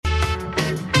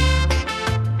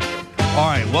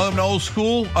Welcome to Old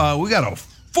School. We got a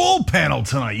full panel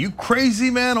tonight. You crazy,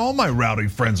 man? All my rowdy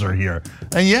friends are here.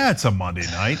 And yeah, it's a Monday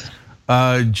night.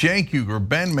 Cenk Uygur,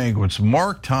 Ben Mankiewicz,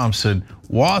 Mark Thompson,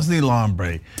 Wosny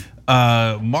Lambre.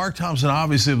 Mark Thompson,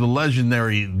 obviously of the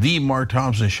legendary The Mark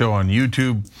Thompson Show on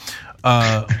YouTube.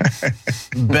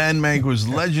 Ben Mankiewicz,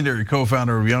 legendary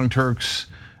co-founder of Young Turks.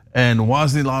 And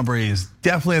Wosny Lambre is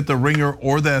definitely at the Ringer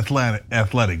or the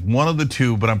Athletic. One of the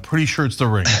two, but I'm pretty sure it's the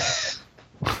Ringer.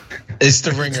 It's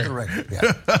the Ringer.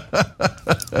 Yeah.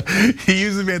 He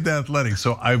used to be at the Athletic,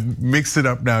 so I've mixed it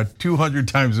up now 200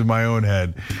 times in my own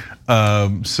head.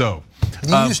 You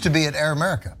used to be at Air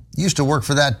America. You used to work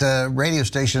for that radio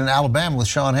station in Alabama with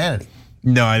Sean Hannity.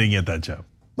 No, I didn't get that job.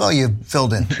 Well, you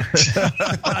filled in.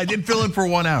 I did fill in for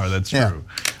 1 hour, that's true. Yeah.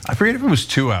 I forget if it was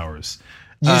 2 hours.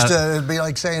 Used to be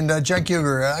like saying, Cenk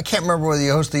Uygur, I can't remember whether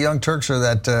you host the Young Turks or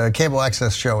that cable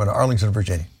access show in Arlington,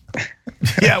 Virginia.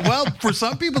 Yeah, well, for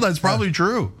some people that's probably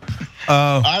true.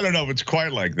 I don't know if it's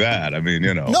quite like that. I mean,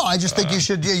 you know. No, I just think you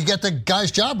get the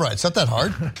guy's job right. It's not that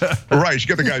hard. Right, you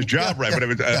get the guy's job right, but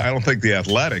I don't think the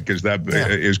Athletic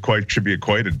should be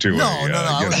equated to. No.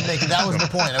 That was the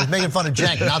point. I was making fun of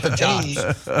Cenk, not the jobs.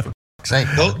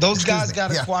 Those guys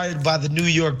got acquired by the New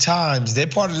York Times. They're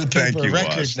part of the paper of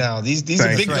record now. These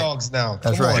are big dogs now.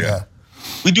 That's right. Yeah.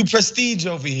 We do prestige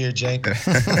over here, Cenk.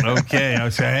 Okay, I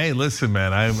would say, hey, listen,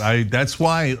 man. I that's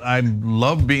why I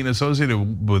love being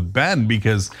associated with Ben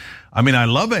because, I mean, I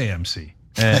love AMC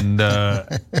and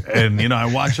I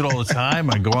watch it all the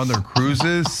time. I go on their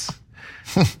cruises.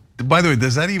 By the way,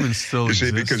 does that even still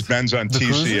exist? Because Ben's on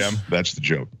TCM. That's the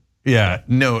joke. Yeah,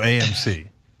 no AMC.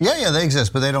 Yeah, they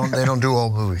exist, but they don't do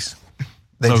old movies.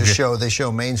 They just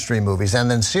show mainstream movies and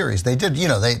then series. They did,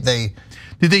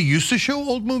 Did they used to show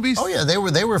old movies? Oh yeah,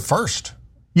 they were first.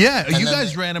 Yeah, and you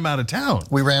guys ran them out of town.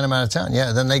 We ran them out of town.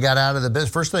 Yeah, then they got out of the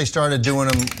business. First they started doing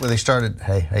them where they started.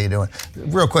 Hey, how you doing?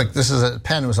 Real quick, this is a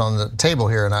pen was on the table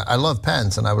here, and I love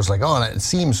pens, and I was like, oh, and it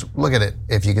seems. Look at it,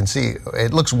 if you can see,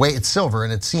 it looks weight. It's silver,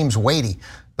 and it seems weighty,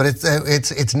 but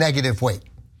it's negative weight.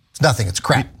 It's nothing. It's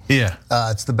crap. Yeah.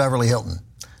 It's the Beverly Hilton.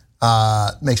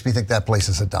 Makes me think that place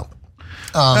is a dump.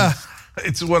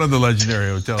 It's one of the legendary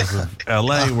hotels of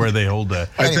LA where they hold that.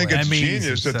 I think it's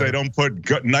genius that they don't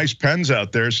put nice pens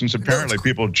out there since apparently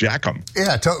people jack them.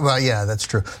 Yeah, well, yeah, that's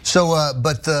true. So, so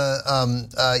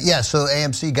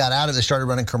AMC got out of it. They started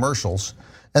running commercials.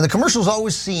 And the commercials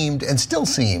always seemed, and still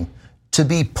seem, to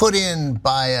be put in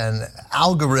by an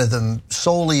algorithm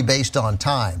solely based on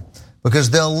time. Because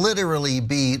they'll literally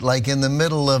be like in the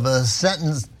middle of a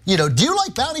sentence, do you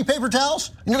like bounty paper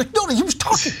towels? And you're like, no, he was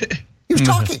talking. He was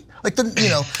talking. Like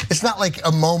it's not like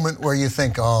a moment where you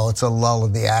think, oh, it's a lull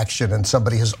in the action and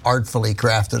somebody has artfully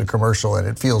crafted a commercial and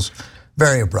it feels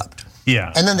very abrupt.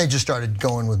 Yeah. And then they just started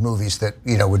going with movies that,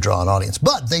 would draw an audience.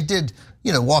 But they did,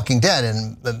 Walking Dead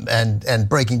and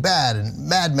Breaking Bad and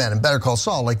Mad Men and Better Call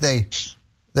Saul. Like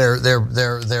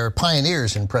they're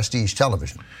pioneers in prestige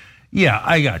television. Yeah,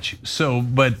 I got you. So,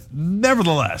 but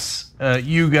nevertheless,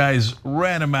 you guys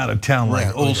ran them out of town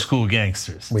like old school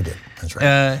gangsters. We did, that's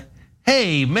right.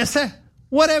 Hey, mister,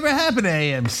 whatever happened to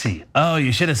AMC? Oh,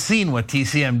 you should have seen what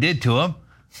TCM did to him.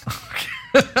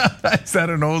 Is that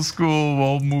an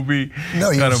old movie? No,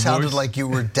 you sounded like you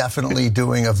were definitely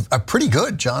doing a pretty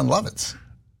good John Lovitz.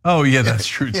 Oh, yeah, that's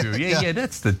true too. Yeah,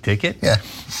 that's the ticket. Yeah.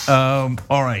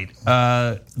 All right.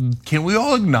 Can we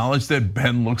all acknowledge that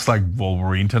Ben looks like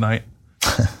Wolverine tonight?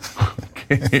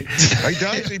 Okay.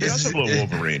 He does a little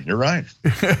Wolverine. You're right.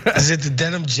 Is it the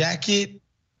denim jacket?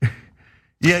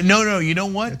 Yeah, no. You know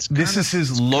what? This is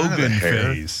his Logan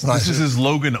phase. This is his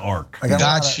Logan arc. I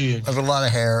have a lot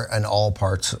of hair in all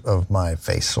parts of my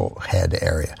face or head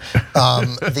area.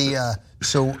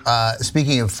 So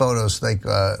speaking of photos, like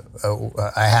I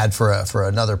had for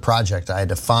another project, I had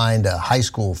to find a high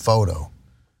school photo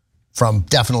from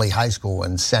definitely high school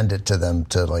and send it to them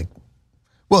to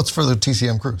it's for the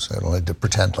TCM crew, so I don't like to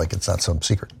pretend like it's not some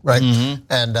secret, right? Mm-hmm.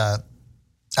 And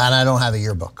I don't have a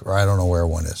yearbook, or I don't know where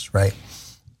one is, right?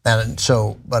 And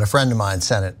so, but a friend of mine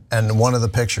sent it, and one of the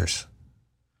pictures,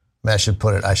 I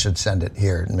should send it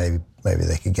here, and maybe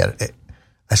they could get it.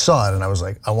 I saw it, and I was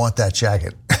like, I want that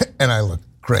jacket, and I looked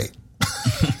great.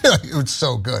 It was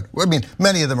so good. I mean,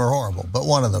 many of them are horrible, but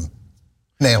one of them,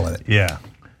 nailing it. Yeah.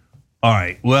 All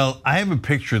right, well, I have a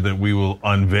picture that we will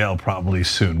unveil probably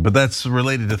soon, but that's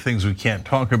related to things we can't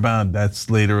talk about. That's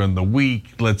later in the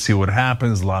week. Let's see what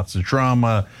happens, lots of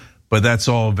drama, but that's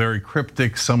all very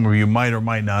cryptic. Some of you might or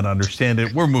might not understand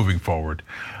it. We're moving forward.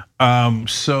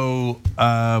 So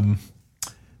I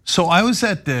was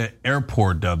at the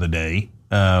airport the other day.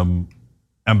 I'm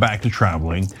back to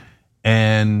traveling,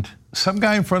 and some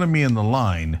guy in front of me in the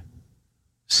line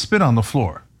spit on the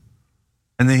floor,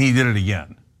 and then he did it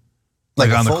again,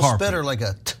 like on a the full carpet. spit or like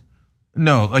a.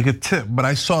 No, like a tip. But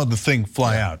I saw the thing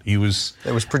fly out. It was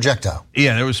projectile.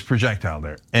 Yeah, there was projectile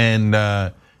there, and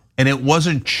it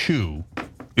wasn't chew.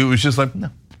 It was just like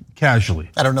casually.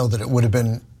 I don't know that it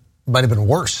might have been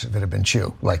worse if it had been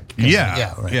chew. Like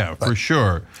for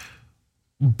sure.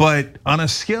 But on a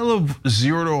scale of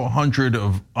 0 to 100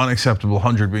 of unacceptable,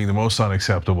 100 being the most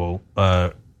unacceptable,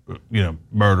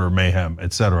 murder, mayhem,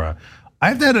 etc., I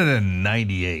have that at a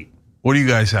 98. What do you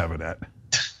guys have it at?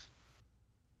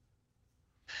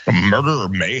 Murder or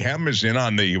mayhem is in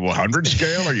on the 100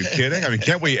 scale? Are you kidding? I mean,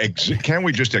 can't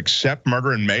we just accept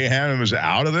murder and mayhem is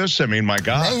out of this? I mean, my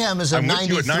God, mayhem is a 93.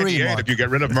 I'm with you at 98 Mark. if you get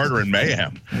rid of murder and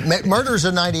mayhem. Murder's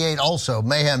a 98 also.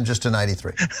 Mayhem just a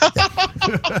 93.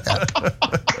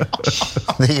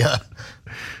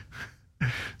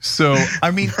 So I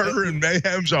mean, murder and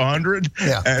mayhem's 100.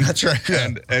 Yeah, that's right.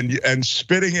 And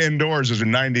spitting indoors is a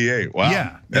 98. Wow.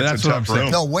 Yeah, that's what I'm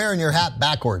saying. No, wearing your hat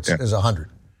backwards is 100.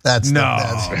 That's the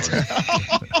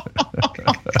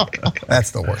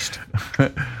worst.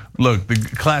 Look, the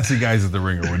classy guys at the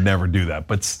Ringer would never do that,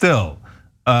 but still.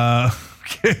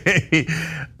 Okay.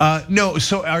 No,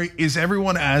 so is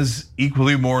everyone as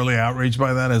equally morally outraged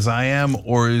by that as I am,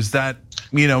 or is that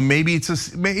maybe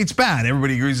it's bad?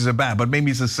 Everybody agrees it's bad, but maybe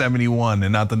it's a 71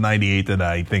 and not the 98 that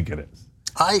I think it is.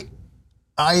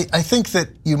 I think that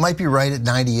you might be right at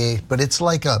 98, but it's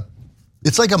like a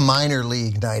minor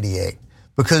league 98.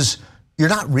 Because you're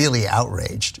not really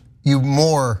outraged. I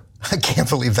can't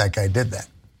believe that guy did that.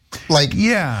 Like,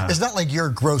 yeah, it's not like you're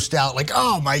grossed out. Like,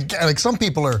 oh my God, like some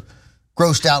people are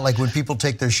grossed out, like when people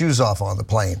take their shoes off on the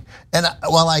plane. And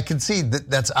while I concede that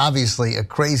that's obviously a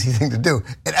crazy thing to do,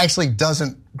 it actually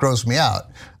doesn't gross me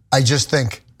out. I just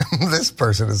think this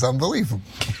person is unbelievable.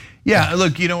 Yeah,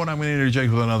 look, you know what? I'm going to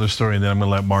interject with another story, and then I'm going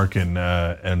to let Mark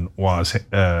and Waz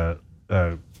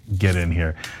get in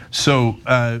here. So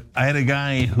I had a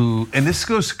guy who, and this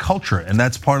goes to culture, and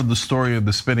that's part of the story of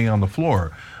the spitting on the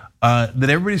floor, that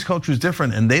everybody's culture is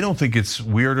different, and they don't think it's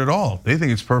weird at all. They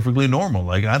think it's perfectly normal.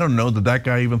 Like, I don't know that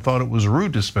guy even thought it was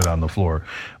rude to spit on the floor.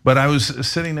 But I was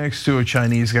sitting next to a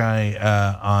Chinese guy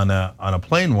on a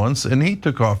plane once, and he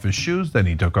took off his shoes, then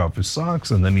he took off his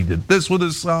socks, and then he did this with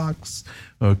his socks,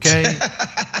 okay?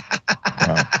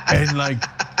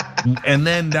 And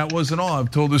then that wasn't all.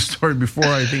 I've told this story before,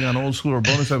 I think on Old School or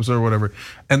bonus episode or whatever.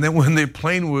 And then when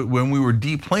we were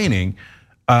deplaning,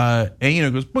 and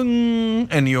it goes boom,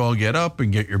 and you all get up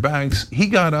and get your bags. He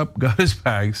got up, got his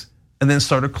bags, and then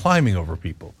started climbing over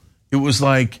people. It was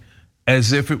like,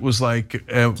 as if it was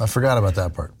like I forgot about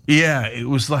that part. Yeah, it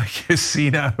was like a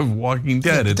scene out of Walking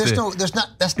Dead. Yeah,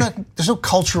 there's no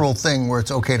cultural thing where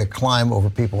it's okay to climb over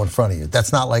people in front of you.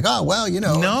 That's not like, oh well,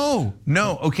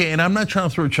 No, okay, and I'm not trying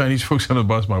to throw Chinese folks on the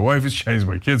bus. My wife is Chinese,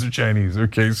 my kids are Chinese.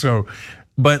 Okay, so,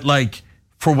 but like,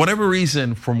 for whatever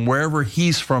reason, from wherever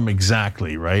he's from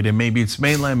exactly, right? And maybe it's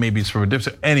mainland, maybe it's from a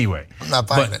different. Anyway, I'm not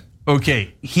buying it.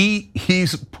 Okay,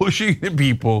 he's pushing the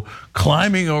people,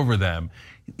 climbing over them.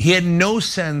 He had no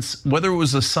sense whether it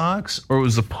was the socks or it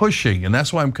was the pushing, and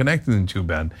that's why I'm connecting the two,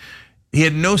 Ben. He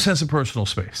had no sense of personal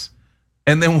space.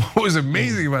 And then what was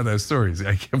amazing about that story is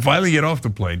I finally get off the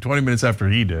plane 20 minutes after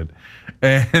he did,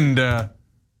 and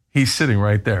he's sitting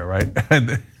right there, right?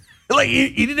 And like he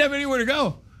didn't have anywhere to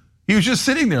go. He was just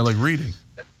sitting there like reading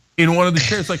in one of the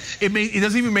chairs. Like it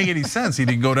doesn't even make any sense. He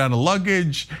didn't go down to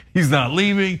luggage. He's not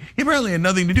leaving. He apparently had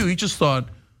nothing to do. He just thought,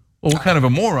 well, what kind of a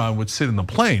moron would sit in the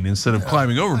plane instead of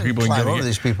climbing over people and over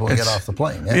these people and get off the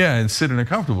plane? Yeah, and sit in a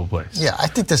comfortable place. Yeah, I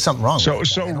think there's something wrong. So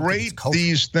rate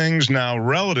these things now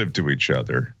relative to each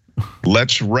other.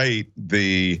 Let's rate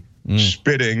the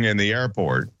spitting in the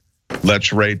airport.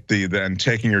 Let's rate then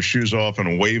taking your shoes off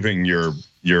and waving your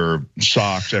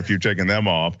socks after you've taken them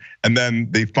off, and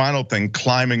then the final thing,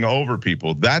 climbing over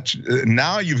people. That's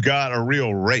now you've got a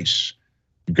real race.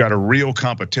 You've got a real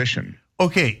competition.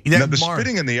 Okay, now the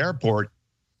spitting in the airport,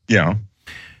 No,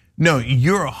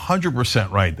 you're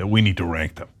 100% right that we need to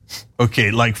rank them.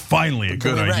 Okay, like finally a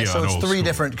good idea. So it's three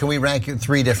different. Can we rank it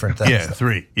 3 different things? Yeah,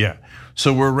 3. Yeah.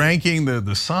 So we're ranking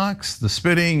the socks, the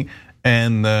spitting,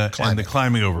 and the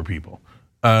climbing over people.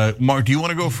 Mark, do you want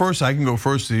to go first? I can go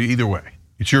first. Either way,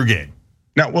 it's your game.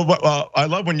 Now, well, I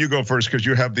love when you go first because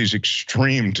you have these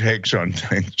extreme takes on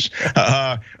things.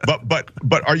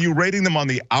 But are you rating them on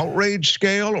the outrage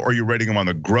scale, or are you rating them on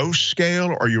the gross scale,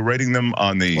 or are you rating them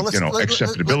on the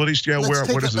acceptability scale?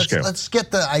 What is the scale? Let's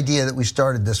get the idea that we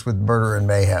started this with murder and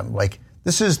mayhem. Like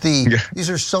these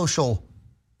are social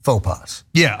faux pas.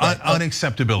 Yeah,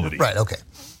 unacceptability. Right. Okay.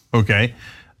 Okay.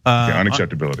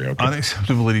 Unacceptability. Okay.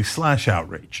 Unacceptability /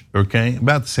 outrage. Okay,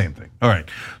 about the same thing. All right.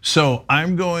 So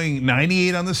I'm going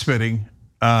 98 on the spitting,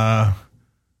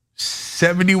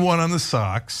 71 on the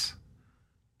socks,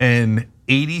 and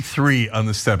 83 on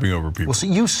the stepping over people. Well, so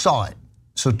you saw it.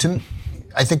 So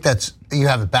I think you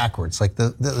have it backwards. Like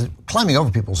the climbing over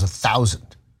people is 1,000.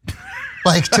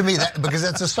 Like to me, because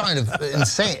that's a sign of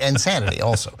insanity.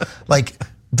 Also, like.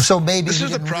 So maybe this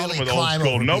is the problem with old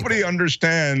school. Nobody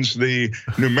understands the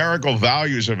numerical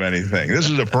values of anything. This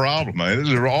is a problem. This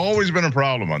has always been a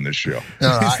problem on this show.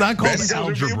 No, it's not called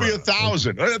algebra. It'll be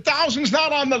 1,000. 1,000's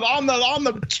not on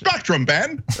the spectrum,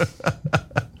 Ben.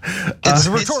 It's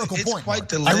a rhetorical point. It's quite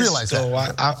the list, I realize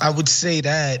that. I would say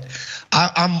that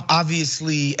I'm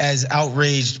obviously as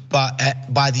outraged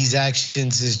by these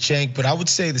actions as Cenk, but I would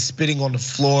say the spitting on the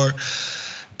floor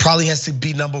probably has to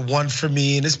be number one for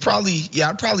me. And it's probably,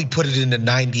 I'd probably put it in the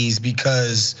 90s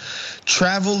because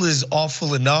travel is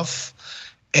awful enough.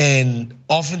 And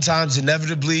oftentimes,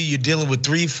 inevitably, you're dealing with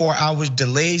 3-4 hours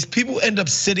delays. People end up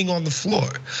sitting on the floor,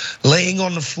 laying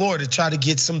on the floor to try to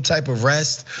get some type of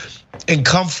rest and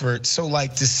comfort. So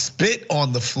like to spit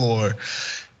on the floor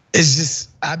is just,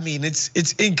 I mean, it's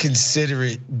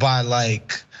inconsiderate by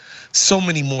like so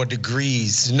many more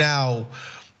degrees. Now,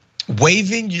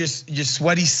 waving your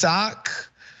sweaty sock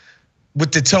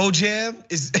with the toe jam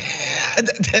is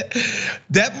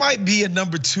that might be a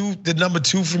number two. The number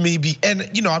two for me and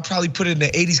I'd probably put it in the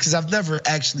 80s because I've never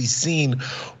actually seen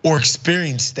or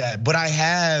experienced that, but I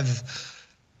have,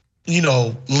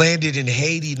 landed in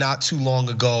Haiti not too long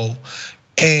ago,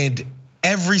 and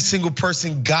every single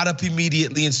person got up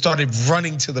immediately and started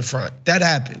running to the front. That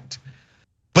happened.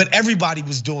 But everybody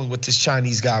was doing what this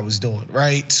Chinese guy was doing,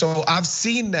 right? So I've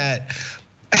seen that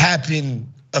happen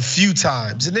a few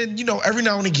times. And then, every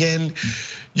now and again,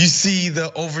 you see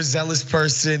the overzealous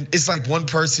person. It's like one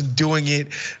person doing it,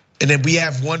 and then we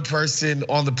have one person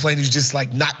on the plane who's just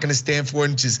like not gonna stand for it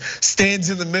and just stands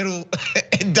in the middle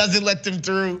and doesn't let them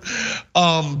through.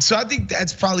 So I think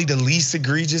that's probably the least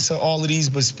egregious of all of these,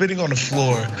 but spitting on the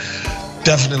floor,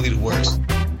 definitely the worst.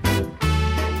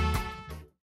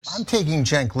 I'm taking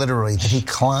Cenk literally that he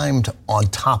climbed on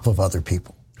top of other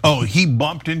people. Oh, he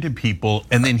bumped into people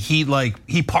and then he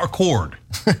parkoured.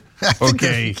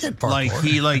 Okay,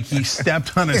 he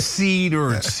stepped on a seat or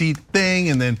a seat thing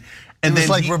and then it's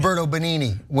like Roberto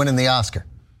Benigni winning the Oscar.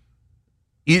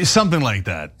 Something like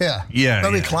that. Yeah.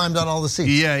 He climbed on all the seats.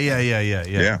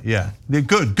 Yeah.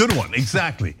 Good one.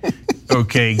 Exactly.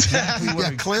 Okay,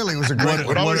 exactly. Clearly it was a great.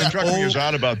 What always struck me as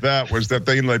odd about that was that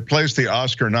they placed the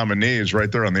Oscar nominees right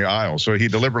there on the aisle. So he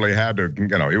deliberately had to,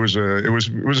 it was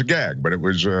a gag, but it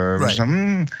was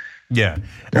right. Yeah.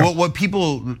 Well, what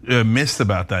people missed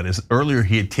about that is earlier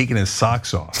he had taken his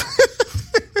socks off,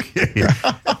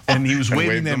 and he was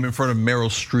waving them in front of Meryl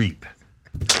Streep.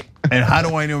 And how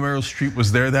do I know Meryl Streep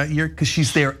was there that year? Because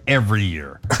she's there every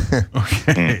year.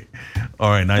 Okay. All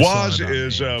right. Nice.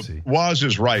 Woz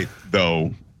is right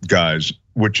though, guys,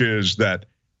 which is that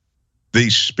the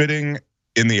spitting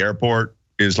in the airport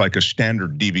is like a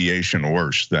standard deviation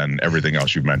worse than everything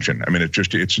else you've mentioned. I mean,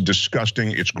 it's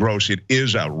disgusting. It's gross. It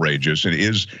is outrageous. It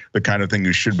is the kind of thing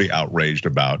you should be outraged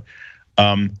about.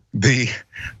 The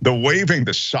waving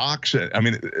the socks. I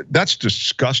mean, that's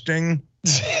disgusting.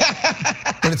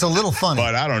 But it's a little funny.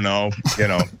 But I don't know,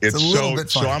 it's a little bit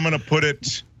funny. So I'm gonna put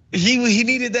it. He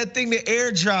needed that thing to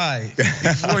air dry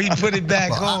before he put it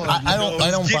back on. I don't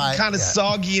buy it. Kind of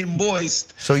soggy and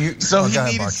moist. So he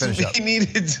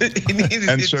needed.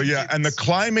 And so and the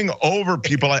climbing over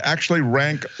people I actually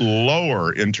rank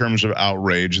lower in terms of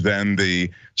outrage than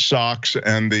the socks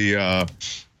and the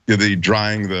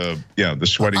drying the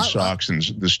sweaty socks and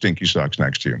the stinky socks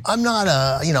next to you. I'm not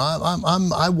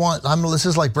this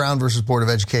is like Brown versus Board of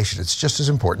Education. It's just as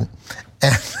important.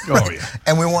 And,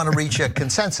 and we want to reach a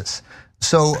consensus.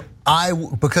 So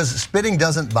because spitting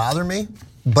doesn't bother me,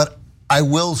 but I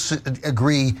will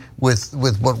agree with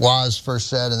what Woz first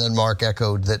said and then Mark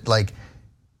echoed that like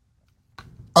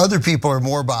other people are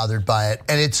more bothered by it,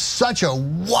 and it's such a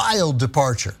wild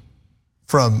departure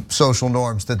from social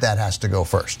norms that has to go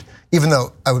first. Even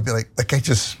though I would be like I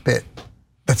just spit.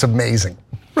 That's amazing,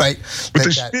 right? But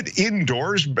they spit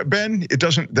indoors, Ben. It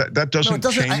doesn't. That doesn't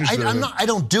change. I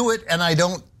don't do it, and I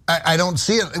don't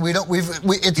see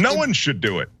it. No one should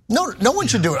do it. No one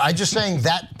should do it. I'm just saying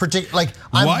that particular. Like,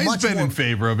 why is Ben in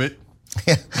favor of it?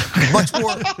 Much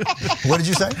more. What did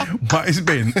you say? Why is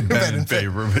Ben in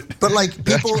favor of it? But like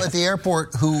people at the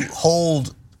airport who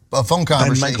hold phone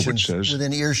conversations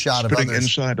within earshot of others. Spitting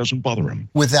inside doesn't bother him.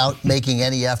 Without making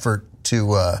any effort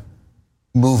to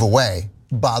move away.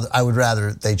 I would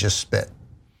rather they just spit.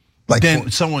 Like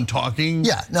then someone talking?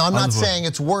 Yeah, no, I'm not saying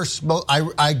it's worse.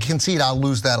 I concede I'll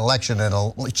lose that election in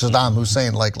a Saddam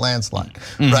Hussein-like landslide,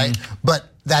 right? But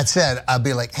that said, I'll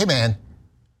be like, hey man,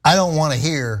 I don't want to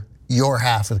hear your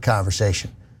half of the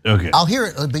conversation. Okay. I'll hear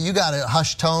it, but you got to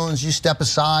hush tones, you step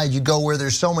aside, you go where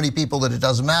there's so many people that it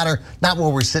doesn't matter, not where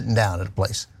we're sitting down at a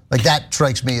place. Like that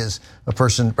strikes me as a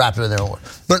person wrapped in their own word.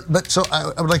 But so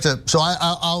I would like to, so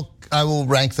I will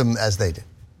rank them as they did.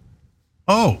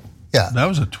 Oh. Yeah. That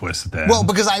was a twist at that. Well,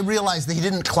 because I realized that he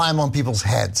didn't climb on people's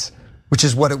heads, which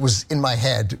is what it was in my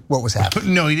head, what was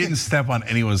happening. No, he didn't step on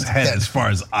anyone's head as far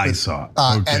as I saw.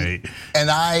 Okay. And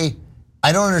I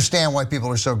don't understand why people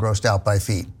are so grossed out by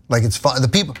feet. Like it's fun. The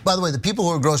people, by the way, the people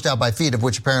who are grossed out by feet, of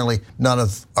which apparently none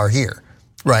of are here,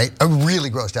 right? Are really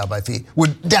grossed out by feet,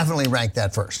 would definitely rank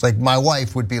that first. Like my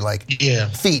wife would be like,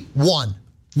 feet, one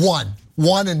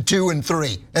and two and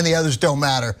three, and the others don't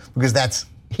matter because that's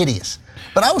hideous.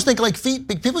 But I was thinking like feet,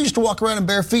 people used to walk around in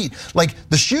bare feet. Like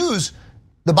the shoes,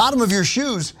 the bottom of your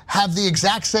shoes have the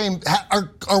exact same,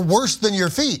 are worse than your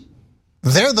feet.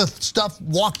 They're the stuff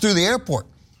walked through the airport.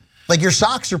 Like your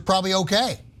socks are probably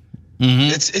okay.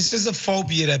 It's just a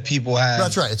phobia that people have.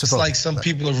 That's right. It's like some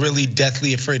people are really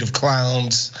deathly afraid of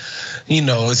clowns. You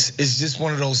know, it's just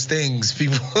one of those things.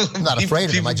 People I'm not afraid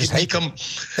of them. I just hate them.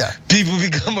 Yeah. People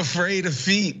become afraid of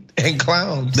feet and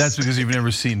clowns. That's because you've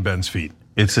never seen Ben's feet.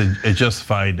 It's a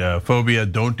justified phobia.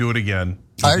 Don't do it again.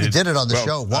 I already did it on the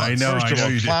show once. I know. First of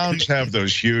all, clowns have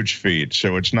those huge feet,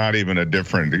 so it's not even a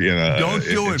different. Don't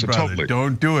do it, brother.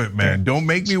 Don't do it, man. Don't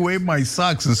make me wave my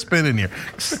socks and spit in here.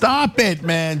 Stop it,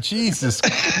 man. Jesus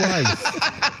Christ.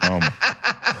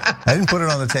 I didn't put it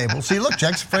on the table. See, look,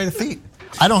 Jack's afraid of feet.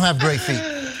 I don't have great feet.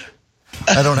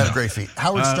 I don't have great feet.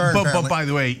 Howard Stern. But by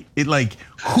the way,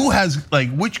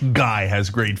 which guy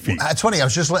has great feet? It's funny. I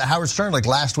was just Howard Stern like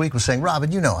last week was saying,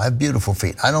 Robin, I have beautiful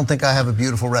feet. I don't think I have a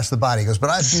beautiful rest of the body. He goes,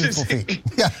 but I have beautiful feet.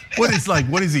 Yeah. What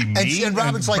is he mean? And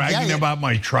Robin's like, bragging about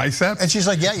my triceps? And she's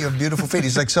like, yeah, you have beautiful feet.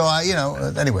 He's like, so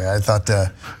anyway, I thought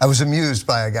I was amused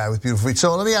by a guy with beautiful feet.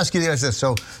 So let me ask you guys this.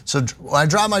 So I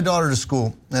drive my daughter to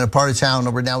school in a part of town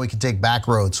where now we can take back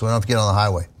roads, so we don't have to get on the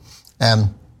highway.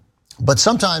 But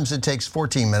sometimes it takes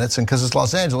 14 minutes, and because it's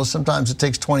Los Angeles, sometimes it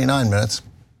takes 29 minutes.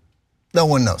 No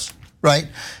one knows, right?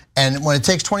 And when it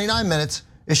takes 29 minutes,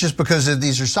 it's just because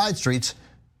these are side streets,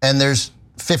 and there's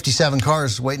 57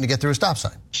 cars waiting to get through a stop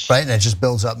sign, right? And it just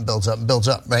builds up and builds up and builds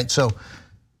up, right? So,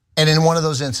 and in one of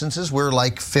those instances, we're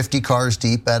like 50 cars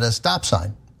deep at a stop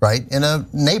sign, right? In a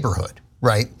neighborhood,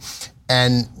 right?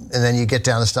 And then you get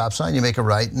down the stop sign, you make a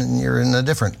right, and you're in a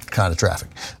different kind of traffic.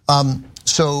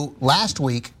 So last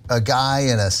week, a guy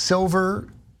in a silver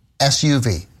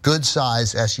SUV, good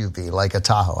size SUV, like a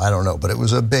Tahoe, I don't know, but it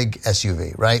was a big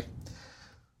SUV, right?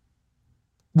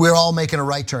 We're all making a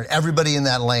right turn. Everybody in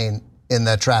that lane, in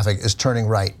that traffic, is turning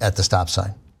right at the stop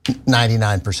sign,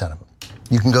 99% of them.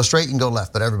 You can go straight, you can go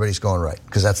left, but everybody's going right,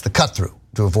 because that's the cut through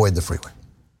to avoid the freeway.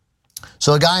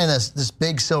 So a guy in this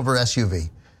big silver SUV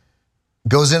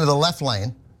goes into the left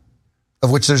lane,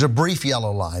 of which there's a brief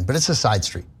yellow line, but it's a side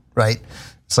street, right?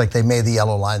 It's like they made the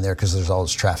yellow line there because there's all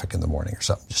this traffic in the morning or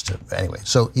something. Anyway,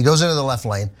 so he goes into the left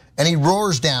lane and he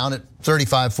roars down at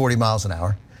 35, 40 miles an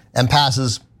hour and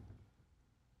passes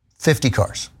 50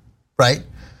 cars, right?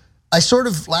 I sort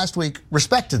of last week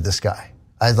respected this guy.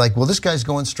 I was like, well, this guy's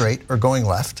going straight or going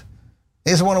left.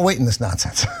 He doesn't want to wait in this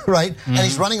nonsense, right? And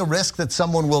he's running a risk that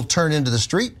someone will turn into the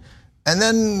street. And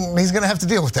then he's going to have to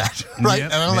deal with that, right?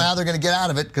 And I don't know how they're going to get out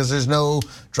of it because there's no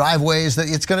driveways. That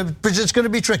it's going to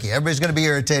be tricky. Everybody's going to be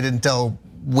irritated until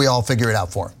we all figure it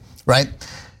out for him, right?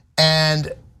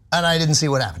 And I didn't see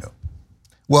what happened to him.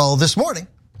 Well, this morning,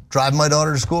 driving my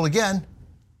daughter to school again,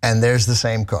 and there's the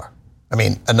same car. I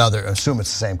mean, assume it's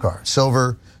the same car.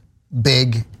 Silver,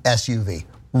 big SUV,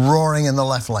 roaring in the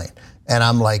left lane. And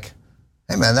I'm like,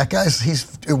 hey man, that guy's,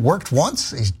 it worked once,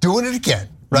 he's doing it again.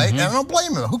 Right? And I don't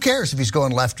blame him. Who cares if he's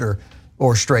going left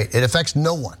or straight? It affects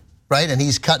no one, right? And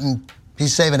he's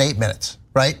saving 8 minutes,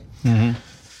 right?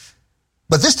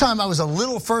 But this time I was a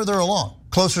little further along,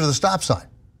 closer to the stop sign.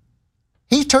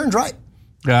 He turned right.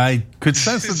 I could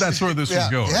sense that that's where this was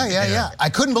going. Yeah. I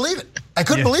couldn't believe it. I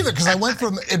couldn't believe it because I went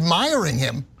from admiring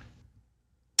him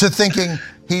to thinking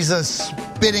he's a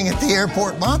spitting at the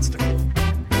airport monster.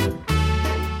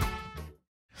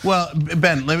 Well,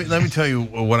 Ben, let me tell you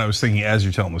what I was thinking as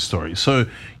you're telling the story. So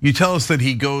you tell us that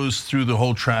he goes through the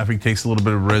whole traffic, takes a little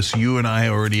bit of risk. You and I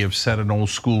already have set an old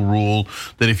school rule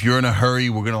that if you're in a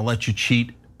hurry, we're going to let you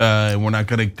cheat We're not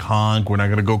gonna conk. We're not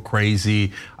gonna go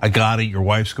crazy. I got it. Your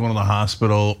wife's going to the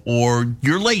hospital, or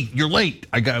you're late. You're late.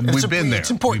 We've been there. It's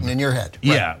important in your head.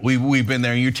 Right? Yeah, we've been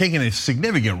there. You're taking a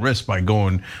significant risk by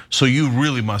going. So you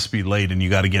really must be late, and you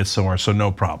got to get somewhere. So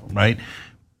no problem, right?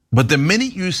 But the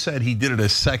minute you said he did it a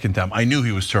second time, I knew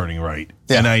he was turning right,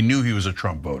 and I knew he was a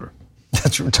Trump voter.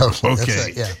 That's totally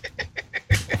okay.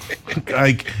 That's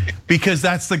like, because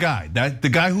that's the guy. The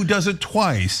guy who does it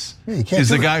twice is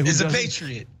the guy who is a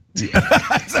patriot.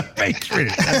 He's a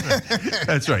patriot.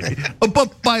 That's right.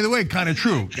 But by the way, kind of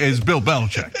true is Bill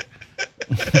Belichick.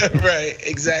 Right.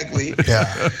 Exactly.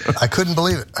 Yeah. I couldn't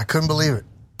believe it.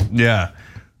 Yeah.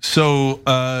 So,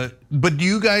 but do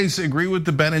you guys agree with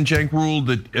the Ben and Cenk rule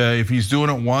that if he's doing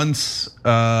it once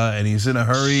and he's in a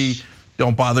hurry,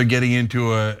 don't bother getting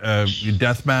into a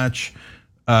death match?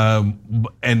 And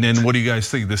then what do you guys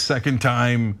think? The second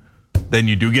time, then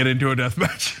you do get into a death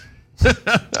match?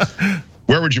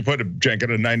 Where would you put it, Cenk,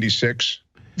 at a 96?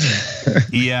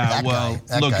 Yeah,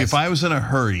 look, if I was in a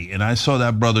hurry and I saw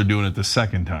that brother doing it the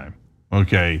second time,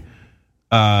 okay,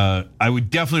 I would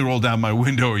definitely roll down my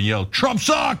window and yell, "Trump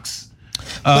sucks!"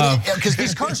 Because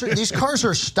these cars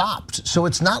are stopped, so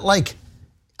it's not like,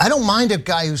 I don't mind a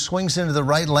guy who swings into the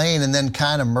right lane and then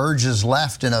kind of merges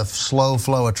left in a slow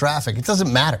flow of traffic. It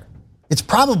doesn't matter. It's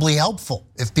probably helpful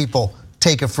if people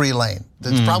take a free lane.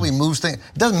 It probably moves things.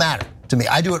 It doesn't matter to me.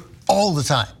 I do it all the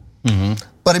time.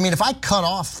 But I mean, if I cut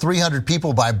off 300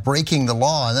 people by breaking the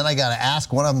law and then I got to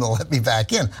ask one of them to let me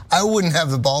back in, I wouldn't have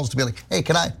the balls to be like, hey,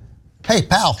 hey,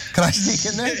 pal, can I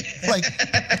sneak in there? Like,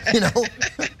 you know.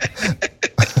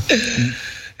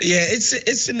 Yeah,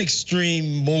 it's an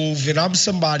extreme move, and I'm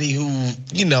somebody who,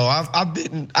 you know,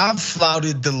 I've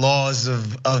flouted the laws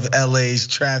of LA's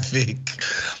traffic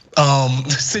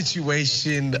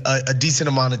situation a decent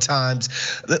amount of times.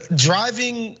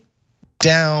 Driving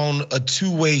down a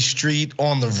two-way street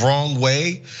on the wrong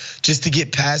way just to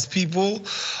get past people.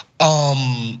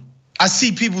 I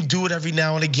see people do it every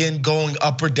now and again, going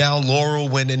up or down Laurel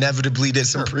when inevitably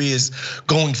there's some Prius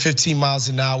going 15 miles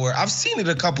an hour. I've seen it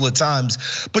a couple of times,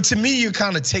 but to me, you're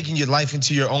kind of taking your life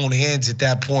into your own hands at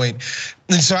that point.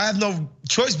 And so I have no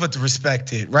choice but to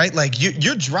respect it, right? Like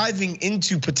you're driving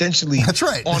into potentially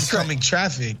oncoming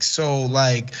traffic. So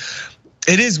like,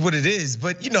 it is what it is,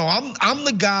 but you know, I'm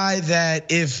the guy that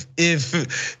if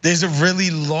there's a really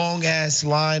long ass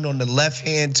line on the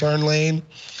left-hand turn lane,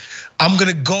 I'm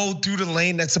gonna go through the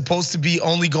lane that's supposed to be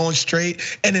only going straight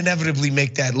and inevitably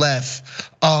make that left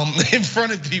in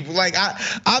front of people. Like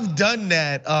I've done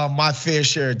that my fair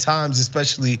share of times,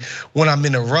 especially when I'm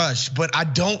in a rush, but I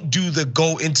don't do the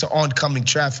go into oncoming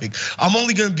traffic. I'm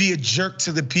only gonna be a jerk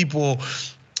to the people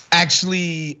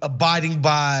actually abiding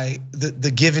by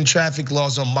the given traffic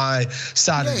laws on my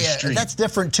side of the street. That's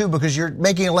different too, because you're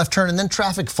making a left turn and then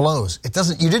traffic flows.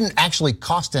 You didn't actually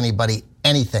cost anybody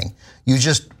anything. You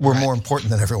just were more important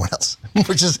than everyone else,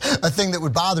 which is a thing that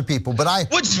would bother people. But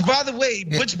which by the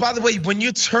way, when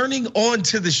you're turning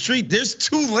onto the street, there's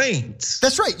two lanes.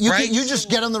 That's right. You just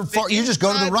get on the far. You just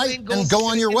go to the right and go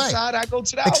on your way. I go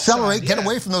to the accelerate, get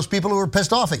away from those people who are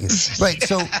pissed off at you. Right.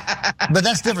 So, but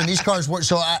that's different. These cars weren't.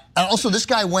 So also this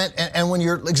guy went, and when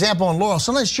your example on Laurel,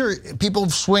 sometimes sure people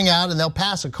swing out and they'll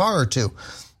pass a car or two,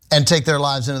 and take their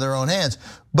lives into their own hands.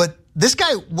 But this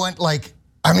guy went like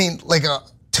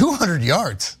 200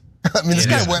 yards. I mean, this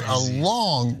guy went a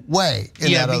long way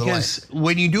in that other lane. Because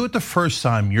when you do it the first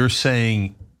time, you're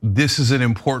saying, this is an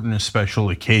important and special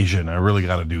occasion. I really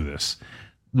got to do this.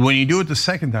 When you do it the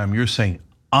second time, you're saying,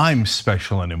 I'm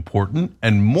special and important,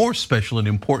 and more special and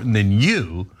important than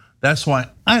you. That's why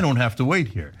I don't have to wait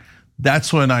here.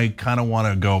 That's when I kind of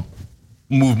want to go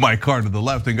move my car to the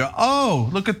left and go, oh,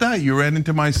 look at that. You ran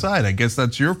into my side. I guess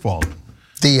that's your fault.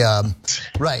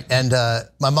 Right, and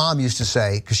my mom used to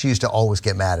say, because she used to always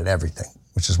get mad at everything,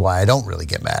 which is why I don't really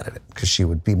get mad at it, because she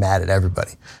would be mad at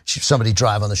everybody. Somebody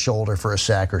drive on the shoulder for a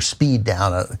sec or speed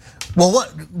down. Why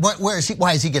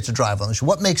does he get to drive on the shoulder?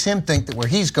 What makes him think that where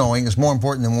he's going is more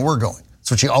important than where we're going? That's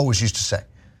what she always used to say.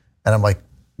 And I'm like,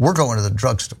 we're going to the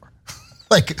drugstore.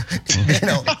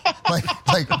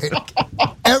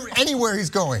 Anywhere he's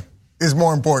going is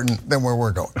more important than where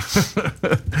we're going.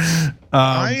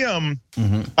 I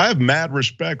have mad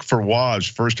respect for Waz,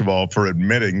 first of all, for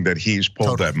admitting that he's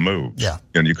pulled that move. Yeah,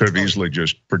 and you could have easily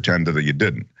just pretended that you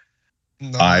didn't.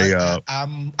 No,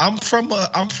 I'm from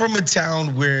a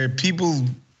town where people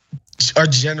are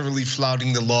generally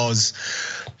flouting the laws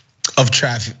of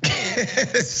traffic.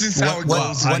 This is how it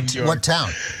goes. What town?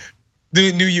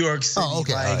 The New York City. Oh,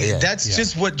 okay. That's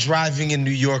just what driving in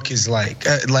New York is like.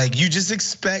 Like you just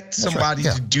expect somebody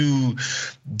to do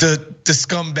the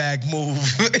scumbag move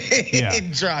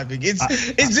in driving.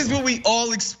 It's just what we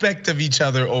all expect of each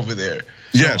other over there.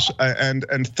 Yes,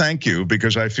 and thank you,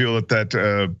 because I feel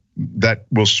that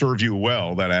will serve you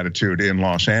well, that attitude in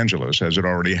Los Angeles, as it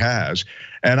already has.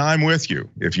 And I'm with you.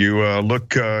 If you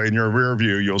look in your rear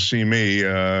view, you'll see me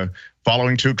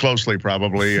following too closely,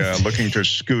 probably looking to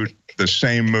scoot the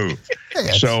same move.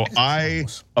 So I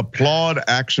applaud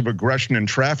acts of aggression in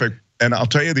traffic. And I'll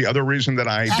tell you the other reason that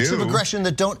I do. Acts of aggression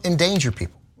that don't endanger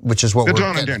people, which is what we're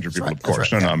don't endanger people, of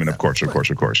course. No, I mean, of course.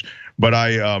 But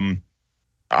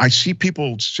I see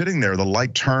people sitting there, the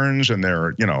light turns and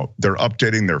they're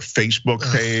updating their Facebook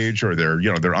page, or they're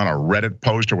on a Reddit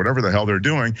post or whatever the hell they're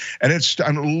doing. And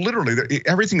literally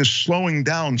everything is slowing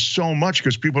down so much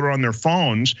because people are on their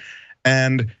phones.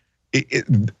 And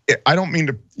I don't mean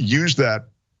to use that,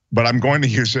 but I'm going to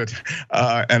use it,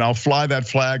 and I'll fly that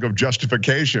flag of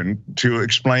justification to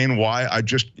explain why I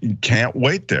just can't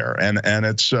wait there. And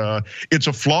it's a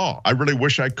flaw. I really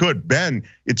wish I could. Ben,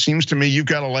 it seems to me you've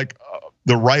got to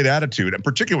the right attitude, and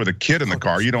particularly with a kid in the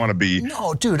car, you don't want to be.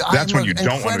 No, dude, that's when you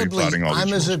don't want to be flouting all these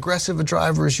rules. I'm as aggressive a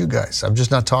driver as you guys. I'm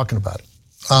just not talking about it.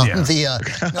 But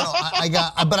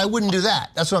I wouldn't do that.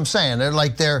 That's what I'm saying. They're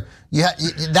like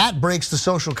that breaks the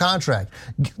social contract.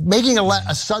 Making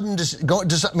a sudden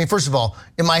I mean, first of all,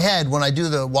 in my head, when I do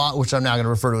which I'm now going to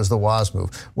refer to as the Woz move,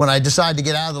 when I decide to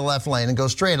get out of the left lane and go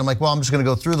straight, I'm like, well, I'm just going to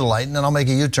go through the light and then I'll make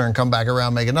a U-turn, come back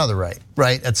around, make another right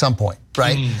at some point,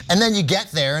 right? And then you get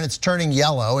there and it's turning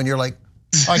yellow and you're like,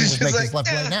 I can just make this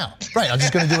left lane now. Right, I'm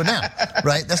just going to do it now,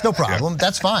 right? That's no problem.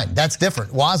 That's fine. That's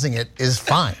different. Wozzing it is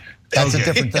fine. That's a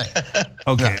different thing.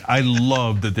 Okay, I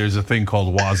love that there's a thing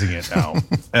called wozzing it now.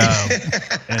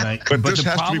 But this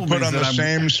has to be put on the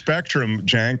same spectrum,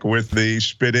 Cenk, with the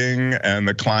spitting and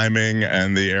the climbing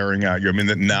and the airing out. I mean,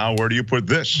 that now where do you put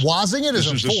this? Wozzing it is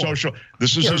a social.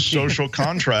 This is a social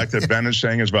contract that Ben is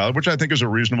saying is valid, which I think is a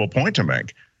reasonable point to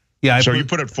make. Yeah. So you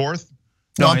put it fourth?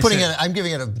 No, I'm giving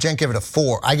it Cenk gave it a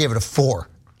 4. I gave it a 4.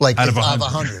 Like out of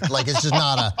 100. Like it's just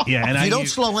not a. Yeah, and you don't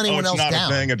slow anyone else down. It's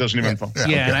not a thing. It doesn't even.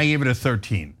 Yeah, and I gave it a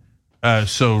 13.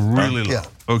 So really low.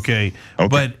 Okay.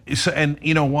 But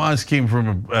Woz came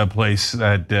from a place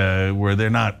that where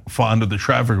they're not fond of the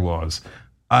traffic laws.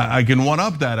 I can one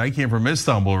up that. I came from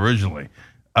Istanbul originally,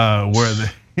 where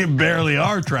there barely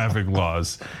are traffic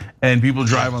laws, and people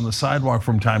drive on the sidewalk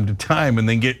from time to time, and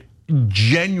then get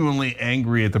genuinely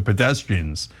angry at the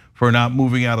pedestrians for not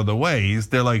moving out of the way.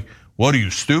 They're like, what are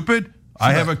you, stupid?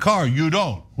 I have a car, you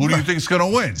don't. Who do you think is gonna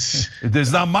win?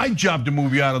 It's not my job to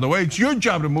move you out of the way. It's your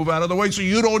job to move out of the way so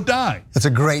you don't die. That's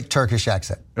a great Turkish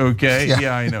accent. Okay,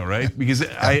 yeah I know, right? Because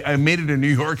I made it a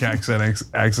New York accent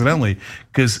accidentally,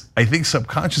 because I think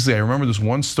subconsciously I remember this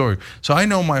one story. So I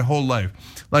know my whole life,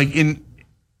 like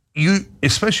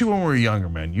especially when we were younger,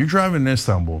 man, you're driving in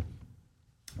Istanbul,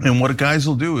 and what guys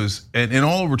will do is, and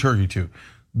all over Turkey too,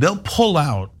 they'll pull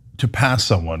out to pass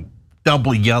someone.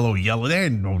 Double yellow. There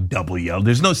ain't no double yellow.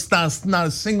 There's not a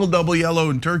single double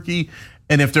yellow in Turkey.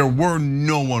 And if there were,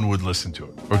 no one would listen to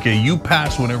it. Okay, you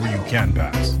pass whenever you can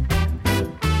pass.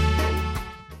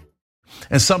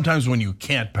 And sometimes when you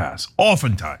can't pass,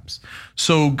 oftentimes.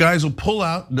 So guys will pull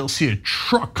out, they'll see a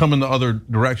truck coming the other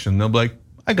direction. They'll be like,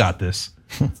 I got this.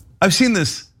 I've seen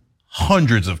this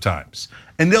hundreds of times.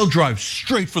 And they'll drive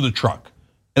straight for the truck.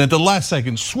 And at the last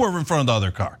second, swerve in front of the other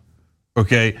car.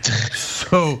 Okay,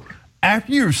 so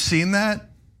after you've seen that,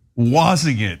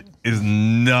 wozzing it is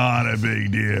not a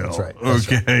big deal. That's right.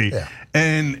 Okay, yeah.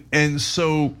 And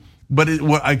so, but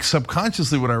what I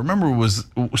remember was,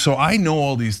 so I know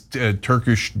all these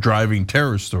Turkish driving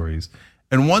terror stories,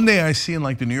 and one day I see in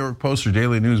like the New York Post or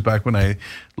Daily News back when I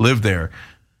lived there,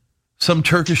 some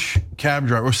Turkish cab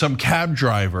driver or some cab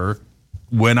driver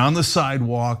went on the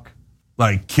sidewalk,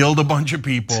 like killed a bunch of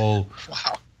people.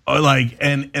 Wow. Like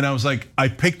and I was like, I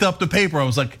picked up the paper. I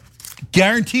was like,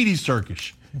 guaranteed he's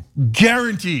Turkish,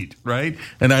 guaranteed, right?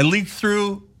 And I leaked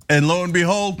through, and lo and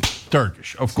behold,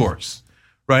 Turkish, of course,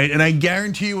 right? And I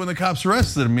guarantee you, when the cops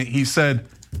arrested him, he said,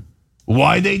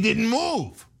 "Why they didn't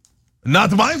move?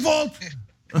 Not my fault."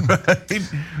 Right?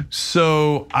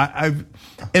 So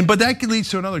but that leads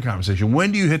to another conversation.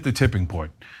 When do you hit the tipping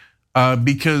point?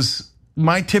 Because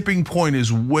my tipping point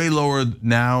is way lower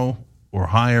now or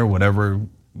higher, whatever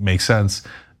makes sense.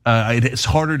 It's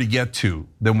harder to get to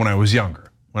than when I was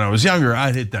younger. When I was younger,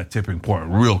 I'd hit that tipping point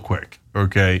real quick,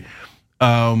 okay?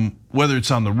 Whether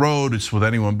it's on the road, it's with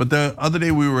anyone. But the other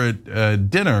day we were at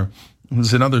dinner.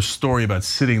 There's another story about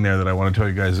sitting there that I want to tell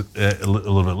you guys a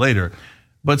little bit later.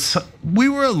 But we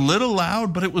were a little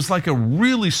loud, but it was like a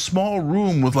really small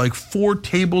room with like 4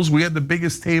 tables. We had the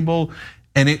biggest table,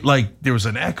 and it like there was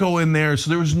an echo in there, so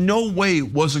there was no way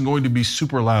it wasn't going to be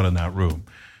super loud in that room.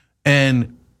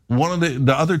 And one of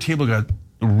the other table got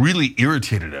really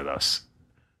irritated at us,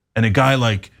 and a guy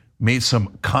like made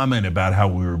some comment about how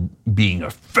we were being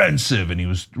offensive, and he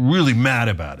was really mad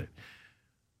about it.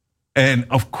 And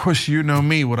of course, you know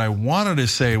me, what I wanted to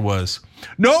say was,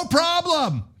 "No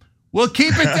problem. We'll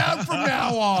keep it down from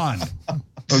now on."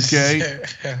 Okay.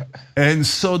 And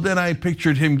so then I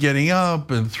pictured him getting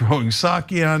up and throwing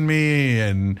sake on me,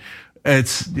 and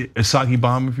it's a sake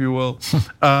bomb, if you will,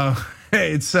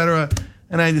 etc.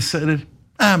 And I decided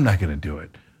I'm not going to do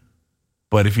it.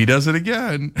 But if he does it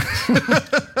again,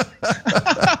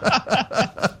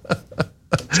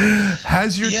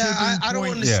 has your I don't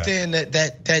understand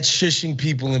that shushing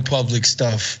people in public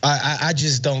stuff. I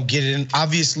just don't get it. And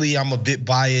obviously, I'm a bit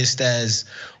biased as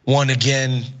one,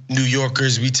 again, New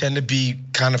Yorkers. We tend to be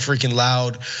kind of freaking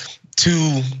loud.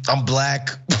 2, I'm black.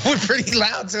 We're pretty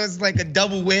loud, so it's like a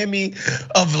double whammy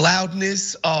of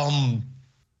loudness.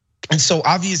 And so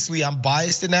obviously I'm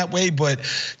biased in that way, but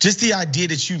just the idea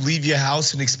that you leave your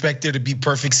house and expect there to be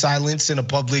perfect silence in a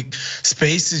public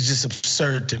space is just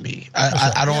absurd to me.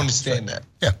 I don't understand that.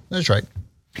 Yeah, that's right.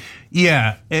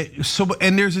 Yeah,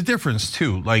 and there's a difference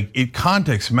too. Like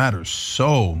context matters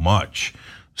so much.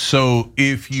 So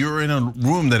if you're in a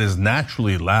room that is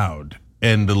naturally loud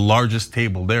and the largest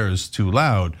table there is too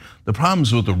loud, the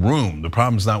problem's with the room. The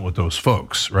problem's not with those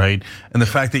folks, right? And the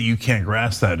fact that you can't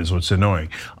grasp that is what's annoying.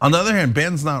 On the other hand,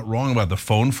 Ben's not wrong about the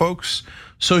phone folks.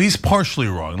 So he's partially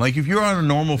wrong. Like if you're on a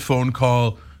normal phone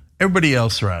call, everybody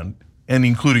else around, and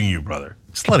including you, brother,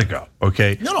 just let it go,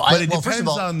 okay? No, but it depends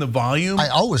on the volume. I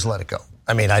always let it go.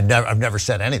 I mean, I've never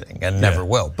said anything and never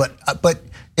will. But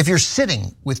if you're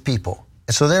sitting with people,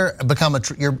 so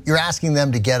you're asking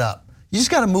them to get up. You just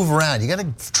got to move around. You got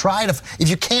to try to. If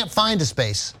you can't find a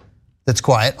space that's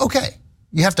quiet, okay,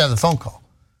 you have to have the phone call.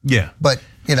 Yeah, but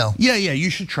you know. Yeah, you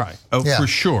should try for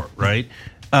sure, right?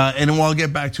 And then I'll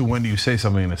get back to when do you say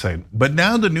something in a second. But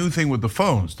now the new thing with the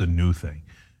phones,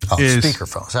 is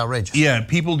speakerphones, outrageous. Yeah,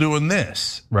 people doing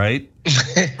this, right?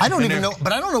 I don't even know,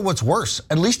 but I don't know what's worse.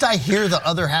 At least I hear the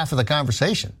other half of the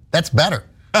conversation. That's better.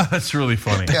 That's really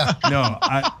funny. Yeah. No,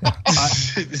 I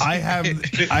have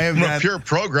from a pure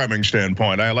programming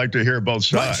standpoint, I like to hear both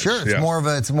sides. Right,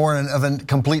 sure, it's more of a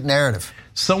complete narrative.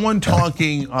 Someone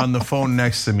talking on the phone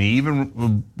next to me,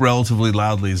 even relatively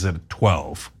loudly, is at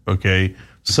 12. Okay,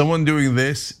 someone doing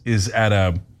this is at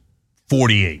a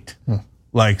 48.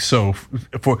 Like so,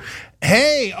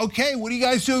 hey, okay, what are you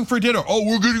guys doing for dinner? Oh,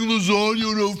 we're getting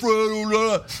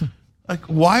lasagna. Like,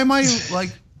 why am I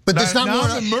like? But there's not more.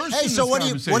 Hey, so what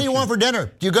do you want for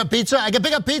dinner? Do you got pizza? I can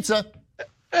pick up pizza.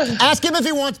 Ask him if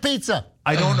he wants pizza.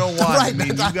 I don't know why. Right, I mean,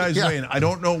 you guys win. I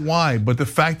don't know why, but the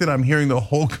fact that I'm hearing the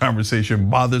whole conversation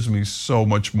bothers me so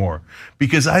much more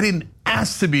because I didn't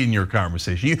ask to be in your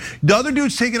conversation. The other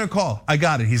dude's taking a call. I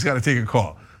got it. He's got to take a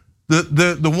call.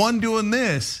 The one doing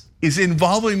this is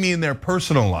involving me in their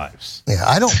personal lives. Yeah,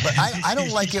 I don't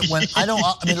like it when I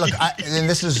mean, look,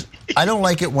 I don't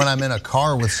like it when I'm in a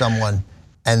car with someone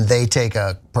and they take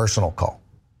a personal call.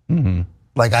 Mm-hmm.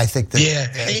 Like I think that. Yeah,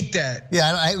 hate that.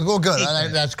 Yeah, well, good.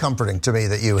 That's comforting to me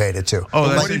that you hate it too.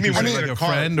 Oh, what do you mean? Like a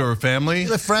friend or a family?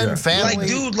 A friend, family. Like,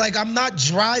 dude, like I'm not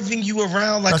driving you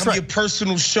around like I'm your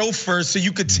personal chauffeur, so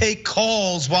you could take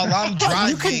calls while I'm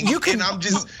driving. You can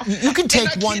take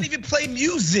one. I can't even play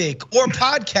music or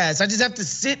podcasts. I just have to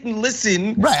sit and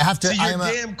listen. Right, I have to. Your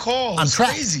damn calls. I'm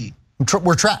trapped. Crazy.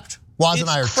 We're trapped. Waz and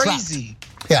I are crazy. Trapped.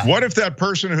 Yeah. What if that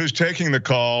person who's taking the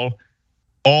call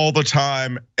all the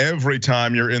time, every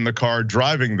time you're in the car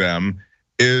driving them,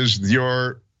 is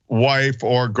your wife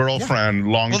or girlfriend,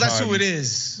 long time? Well, that's who it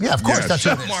is. Yeah, of course that's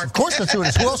who it is. Of course that's who it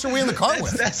is. Who else are we in the car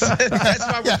with? That's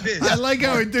why we're pissed. I like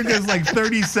how it took us like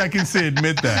 30 seconds to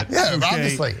admit that. Yeah, okay.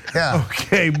 Obviously. Yeah.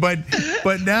 Okay,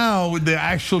 but now with the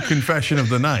actual confession of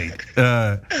the night,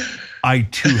 I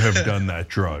too have done that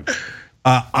drug.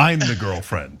 I'm the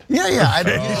girlfriend. Yeah.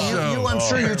 I'm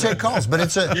sure you take calls, but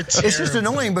it's just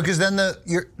annoying because then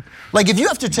you're like if you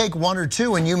have to take one or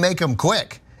two and you make them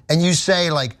quick and you say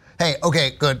like, hey,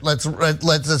 okay, good, let's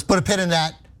put a pin in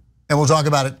that and we'll talk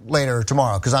about it later or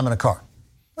tomorrow because I'm in a car.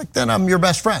 Like then I'm your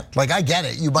best friend. Like I get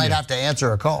it. You might have to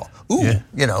answer a call. Ooh,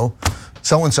 you know,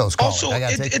 so and so's calling. Also,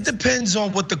 it depends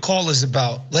on what the call is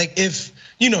about. Like if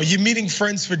you're meeting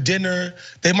friends for dinner,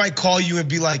 they might call you and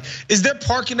be like, is there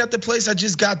parking at the place I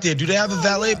just got there? Do they have a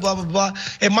valet, blah, blah, blah?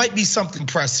 It might be something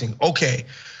pressing. Okay,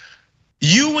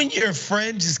 you and your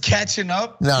friend just catching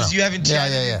up because you haven't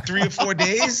chatted in 3 or 4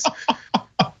 days.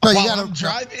 No, I'm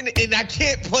driving and I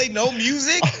can't play no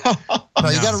music. No,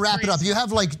 you got to wrap it up. You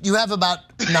have about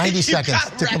 90 seconds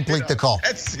to complete the call.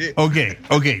 That's it. Okay.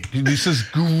 This is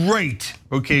great.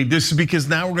 Okay, this is because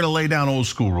now we're gonna lay down old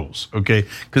school rules. Okay,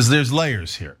 because there's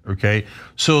layers here. Okay,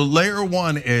 so layer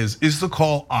one is the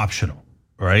call optional,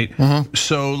 right?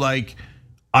 So like,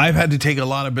 I've had to take a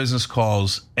lot of business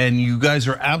calls, and you guys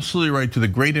are absolutely right, to the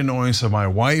great annoyance of my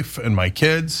wife and my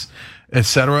kids,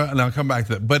 etc. And I'll come back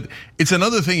to that. But it's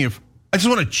another thing if I just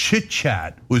want to chit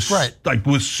chat with like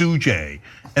with Sujay,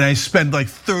 and I spend like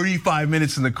 35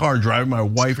 minutes in the car driving my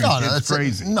wife and kids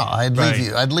crazy. I'd leave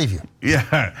you. I'd leave you.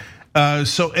 Yeah.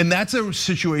 So and that's a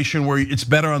situation where it's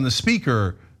better on the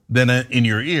speaker than in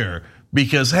your ear.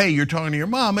 Because hey, you're talking to your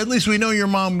mom. At least we know your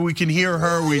mom. We can hear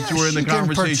her. We're in the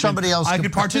conversation. Somebody else. I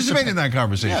could participate in that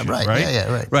conversation. Yeah, right. Right.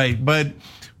 Yeah, right.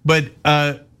 But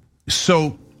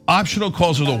so optional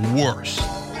calls are the worst.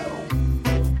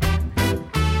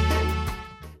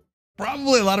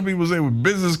 Probably a lot of people say with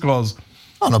business calls.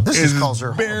 Oh no, business calls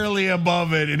are barely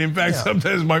above it, and in fact,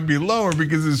 sometimes might be lower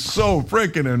because it's so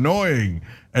freaking annoying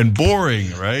and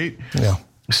boring, right? Yeah.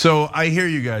 So I hear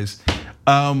you guys.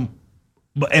 So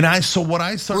what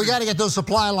I started. We got to get those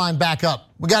supply line back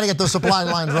up. We got to get those supply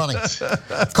lines running.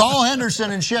 Call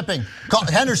Henderson and shipping. Call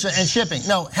Henderson and shipping.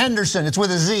 No, Henderson. It's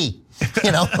with a Z.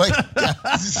 You know, like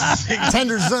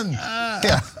Henderson.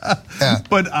 Yeah.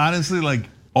 But honestly, like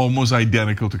almost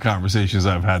identical to conversations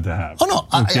I've had to have. Oh no,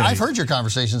 I've heard your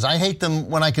conversations. I hate them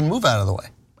when I can move out of the way.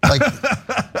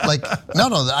 Like no,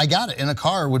 I got it. In a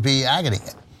car would be agony.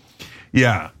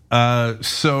 Yeah.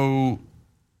 So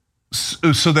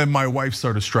then my wife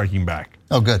started striking back.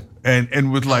 Oh, good.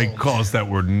 And with like calls that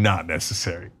were not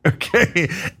necessary. Okay.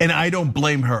 And I don't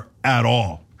blame her at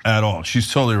all.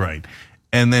 She's totally right.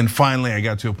 And then finally I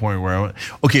got to a point where I went,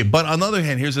 okay, but on the other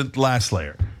hand, here's the last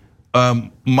layer.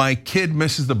 My kid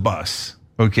misses the bus.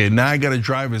 Okay, now I gotta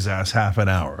drive his ass half an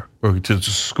hour to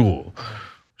school.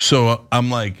 So I'm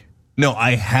like, no,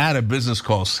 I had a business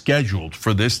call scheduled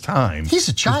for this time. He's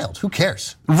a child, who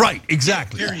cares? Right,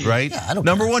 exactly, right? Yeah, I don't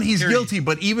Number care. one, he's guilty,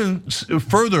 but even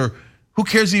further, who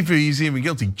cares if he's even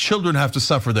guilty? Children have to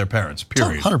suffer their parents,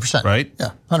 period. 100%. Right?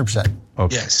 Yeah, 100%.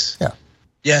 Okay. Yes. Yeah.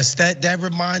 Yes, that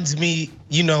reminds me,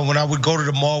 when I would go to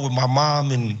the mall with my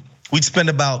mom and we'd spend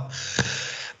about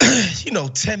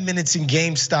 10 minutes in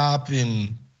GameStop,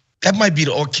 and that might be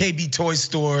or KB Toy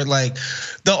Store, like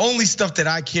the only stuff that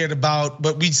I cared about,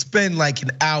 but we'd spend like an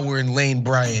hour in Lane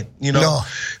Bryant,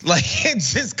 like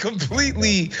it's just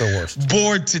completely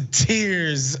bored to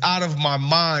tears out of my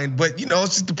mind. But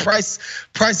it's just the price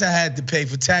I had to pay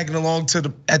for tagging along to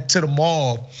the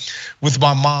mall with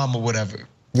my mom or whatever.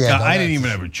 Yeah, I didn't even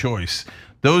have a choice.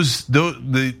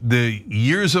 The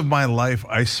years of my life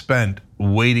I spent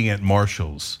waiting at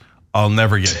Marshall's, I'll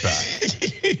never get back.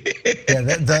 Yeah,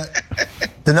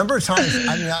 the number of times,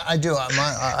 I do.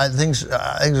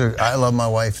 I love my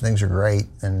wife. Things are great,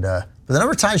 but the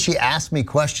number of times she asked me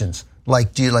questions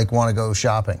like, "Do you want to go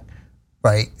shopping?"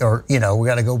 Right? Or we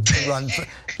got to go run.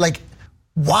 Like,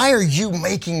 why are you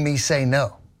making me say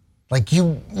no? Like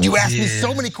you ask me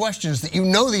so many questions that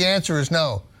the answer is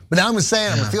no. But now I'm gonna say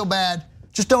it. I'm gonna feel bad.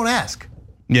 Just don't ask.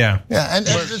 Yeah. Yeah, and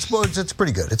it's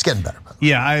pretty good. It's getting better.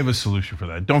 Yeah, I have a solution for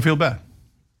that. Don't feel bad.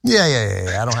 Yeah.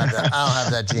 I don't have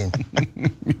that gene.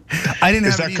 I didn't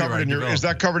have that covered Is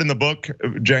that covered in the book,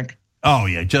 Cenk? Oh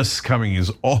yeah, Justice Coming is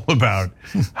all about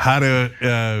how to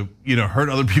hurt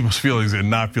other people's feelings and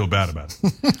not feel bad about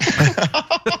it.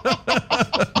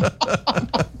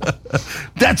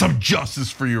 That's some justice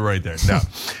for you right there. Now,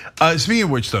 speaking of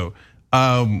which, though,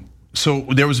 so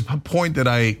there was a point that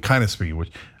I kind of speaking of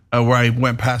which. Where I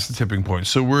went past the tipping point.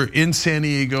 So we're in San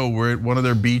Diego, we're at one of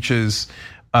their beaches,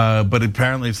 but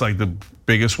apparently it's like the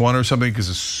biggest one or something because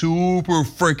it's super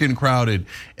freaking crowded.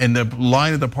 And the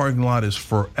line at the parking lot is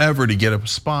forever to get a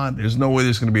spot. There's no way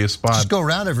there's gonna be a spot. Just go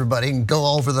around everybody and go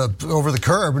over the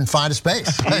curb and find a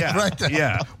space. Yeah, right there.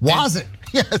 Yeah. Was it?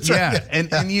 Yeah, that's right. And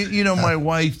my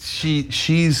wife,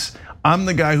 I'm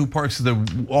the guy who parks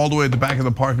all the way at the back of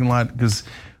the parking lot because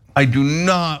I do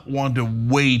not want to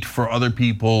wait for other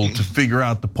people to figure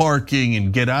out the parking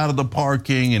and get out of the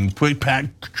parking and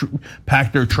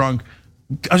pack their trunk.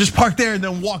 I'll just park there and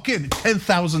then walk in.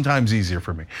 10,000 times easier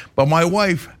for me. But my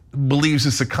wife believes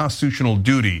it's a constitutional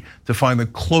duty to find the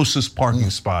closest parking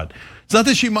spot. It's not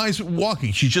that she minds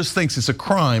walking. She just thinks it's a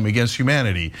crime against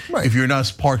humanity if you're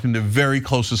not parked in the very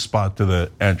closest spot to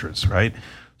the entrance, right?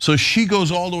 So she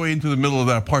goes all the way into the middle of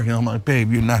that parking. I'm like,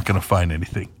 babe, you're not gonna find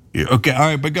anything. Okay, all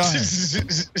right, but go ahead.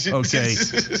 Okay,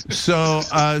 so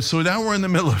now we're in the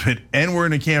middle of it, and we're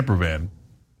in a camper van,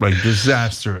 like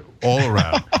disaster all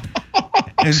around.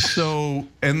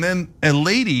 And then a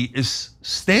lady is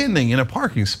standing in a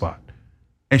parking spot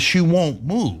and she won't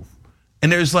move.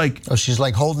 And there's like, oh, she's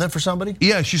like holding it for somebody?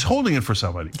 Yeah, she's holding it for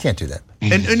somebody. You can't do that.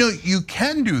 And no, you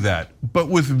can do that, but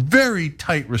with very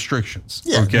tight restrictions.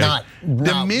 Yeah, okay.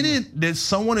 The minute that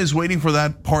someone is waiting for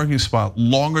that parking spot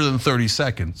longer than 30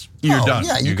 seconds, you're done.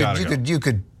 Yeah, you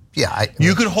could. Yeah,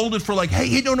 you could hold it for like,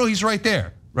 hey, no, he's right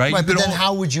there, right? Right, but then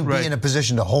how would you be in a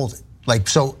position to hold it? Like,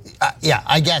 so, yeah,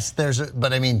 I guess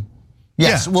but I mean,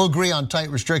 yes, we'll agree on tight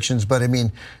restrictions, but I mean,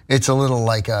 it's a little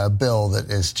like a bill that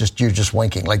is just, you're just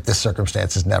winking, like this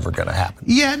circumstance is never gonna happen.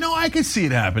 Yeah, no, I can see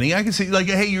it happening. I can see, like,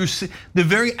 hey, the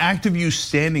very act of you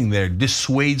standing there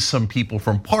dissuades some people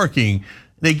from parking.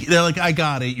 They're like, I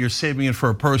got it, you're saving it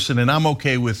for a person and I'm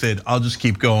okay with it, I'll just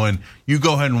keep going. You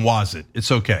go ahead and waz it,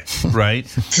 it's okay, right?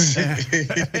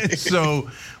 So,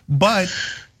 but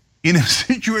in a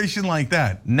situation like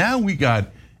that, now we got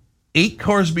 8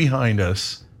 cars behind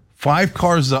us, 5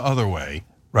 cars the other way,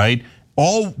 right?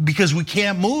 All because we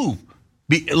can't move.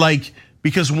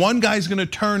 Because one guy's gonna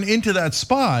turn into that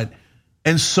spot,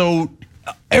 and so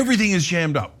everything is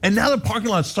jammed up. And now the parking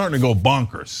lot's starting to go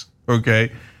bonkers,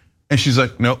 okay? And she's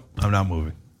like, nope, I'm not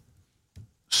moving.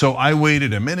 So I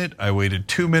waited a minute, I waited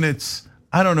 2 minutes.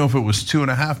 I don't know if it was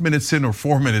 2.5 minutes in or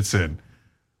 4 minutes in,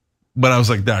 but I was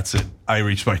like, that's it, I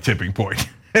reached my tipping point.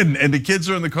 And the kids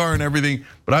are in the car and everything,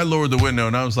 but I lowered the window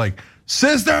and I was like,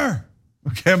 sister,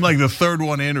 okay, I'm like the 3rd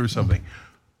one in or something.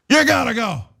 You gotta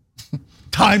go,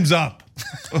 time's up,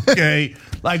 okay?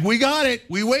 Like, we got it,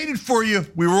 we waited for you,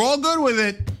 we were all good with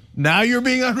it. Now you're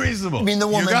being unreasonable. I mean, the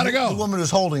woman, you gotta go. The woman who's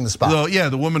holding the spot. So, yeah,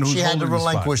 the woman who's holding the spot. She had to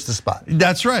relinquish the spot.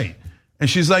 That's right. And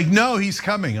she's like, no, he's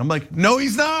coming. I'm like, no,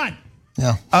 he's not.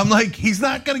 Yeah. I'm like, he's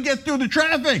not gonna get through the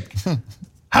traffic.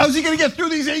 How's he gonna get through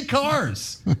these 8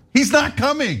 cars? He's not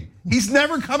coming. He's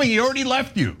never coming, he already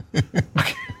left you.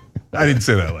 I didn't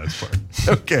say that last part,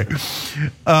 okay.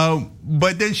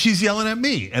 But then she's yelling at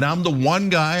me, and I'm the one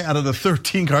guy out of the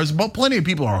 13 cars, but plenty of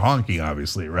people are honking,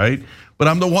 obviously, right? But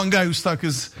I'm the one guy who stuck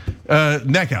his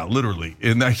neck out, literally,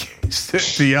 in that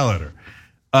case, to yell at her.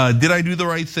 Did I do the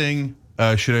right thing?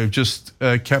 Should I have just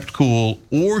kept cool,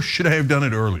 or should I have done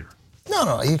it earlier?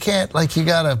 No, you can't, like, you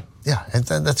gotta, yeah,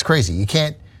 that's crazy. You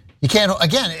can't,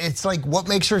 again, it's like, what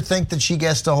makes her think that she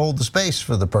gets to hold the space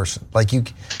for the person? Like, you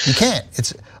can't,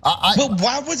 But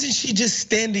why wasn't she just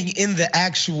standing in the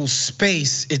actual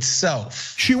space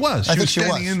itself? She was. I think she was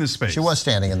standing in the space. She was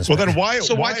standing in the space. Well, then why is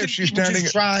she standing?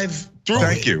 Just drive through?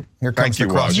 Thank you. Here comes the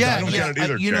cross. Yeah, I don't get it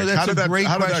either. You know, that's a great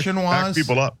question. Back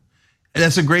people up.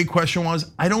 That's a great question.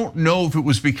 I don't know if it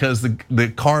was because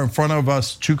the car in front of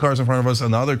us, 2 cars in front of us,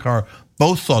 and the other car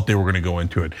both thought they were going to go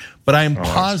into it. But I am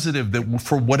positive that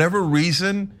for whatever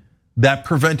reason, that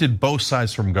prevented both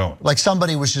sides from going. Like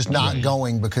somebody was just not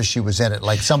going because she was in it.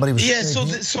 Like somebody was. Yeah,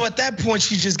 so at that point,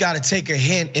 she just got to take a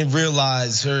hint and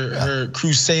realize her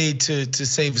crusade to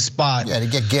save a spot. Yeah, to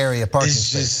get Gary a parking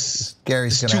space.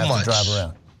 Gary's gonna have to drive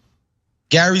around.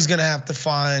 Gary's gonna have to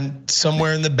find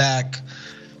somewhere in the back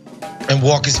and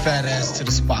walk his fat ass to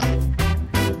the spot.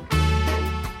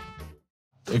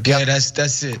 Okay,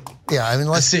 that's it. Yeah, I mean,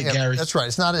 that's it, Gary. That's right.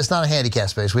 It's not a handicap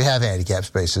space. We have handicap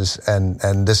spaces,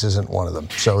 and this isn't one of them.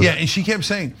 So yeah, and she kept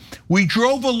saying, "We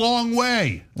drove a long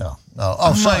way." No.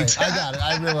 Oh, sorry. I got it.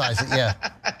 I realized it.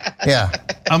 Yeah.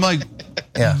 I'm like,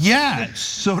 yeah.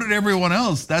 So did everyone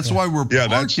else. That's why we're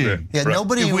parking. Yeah,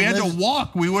 nobody. If we had to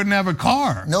walk, we wouldn't have a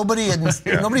car. Nobody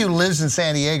who lives in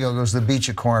San Diego goes to the beach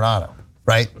at Coronado,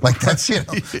 right? Like that's yeah.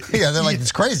 They're like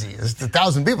it's crazy. There's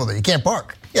 1,000 people there. You can't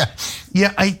park. Yeah.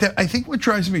 I think what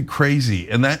drives me crazy,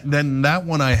 and that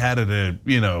one I had at a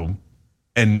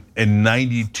and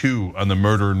 92 on the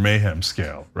murder and mayhem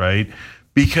scale, right?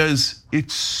 Because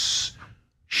it's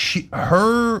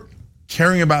her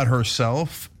caring about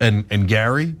herself and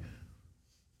Gary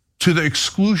to the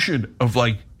exclusion of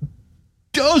like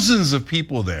dozens of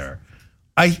people there.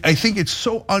 I think it's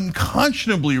so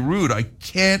unconscionably rude. I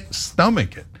can't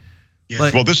stomach it.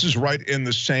 Yeah. Well, this is right in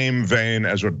the same vein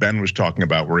as what Ben was talking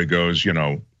about, where he goes,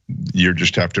 you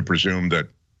just have to presume that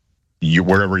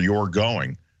wherever you're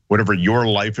going, whatever your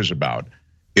life is about,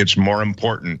 it's more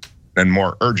important and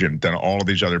more urgent than all of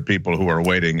these other people who are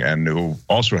waiting and who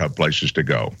also have places to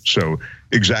go. So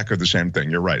exactly the same thing.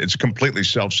 You're right. It's a completely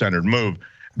self-centered move.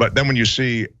 But then when you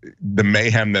see the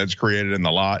mayhem that's created in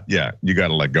the lot, yeah, you got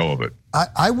to let go of it.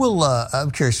 I will.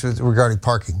 I'm curious regarding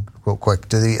parking, real quick.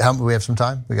 Do we have some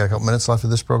time? We got a couple minutes left of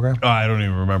this program. Oh, I don't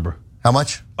even remember. How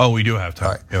much? Oh, we do have time.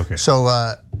 All right. Okay. So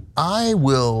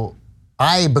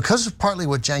because of partly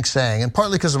what Cenk's saying, and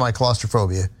partly because of my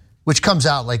claustrophobia, which comes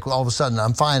out like all of a sudden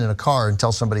I'm fine in a car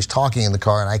until somebody's talking in the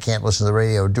car and I can't listen to the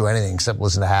radio or do anything except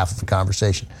listen to half of the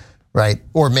conversation, right?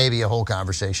 Or maybe a whole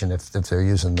conversation if they're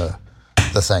using the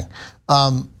thing.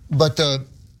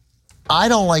 I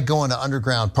don't like going to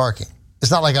underground parking.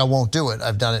 It's not like I won't do it.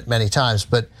 I've done it many times,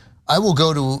 but I will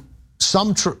go to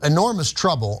some enormous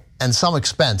trouble and some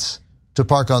expense to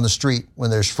park on the street when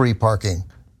there's free parking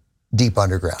deep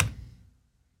underground.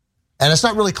 And it's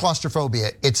not really claustrophobia.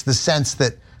 It's the sense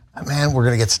that, man, we're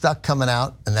going to get stuck coming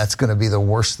out, and that's going to be the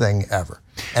worst thing ever.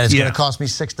 And it's going to cost me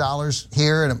 $6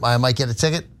 here, and I might get a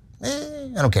ticket.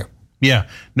 I don't care. Yeah,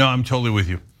 no, I'm totally with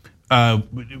you.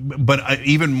 But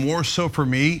even more so for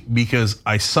me because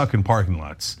I suck in parking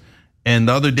lots. And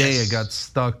the other day I got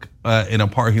stuck in a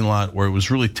parking lot where it was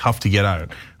really tough to get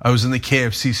out. I was in the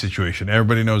KFC situation.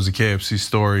 Everybody knows the KFC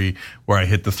story where I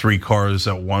hit the 3 cars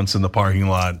at once in the parking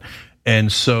lot.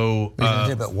 And so you didn't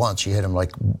hit him at once. You hit him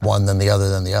like one, then the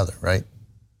other, right?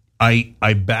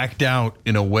 I backed out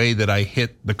in a way that I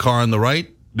hit the car on the right,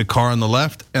 the car on the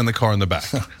left, and the car on the back.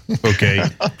 Okay.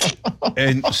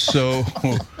 And so,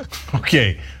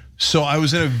 so I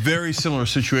was in a very similar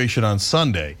situation on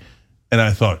Sunday, and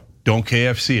I thought, don't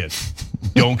KFC it.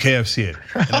 Don't KFC it.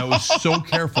 And I was so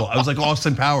careful. I was like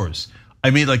Austin Powers.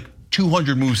 I made like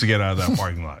 200 moves to get out of that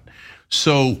parking lot.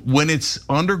 So when it's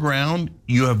underground,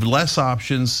 you have less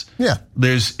options. Yeah.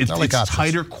 It's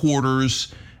tighter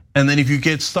quarters. And then if you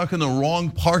get stuck in the wrong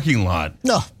parking lot,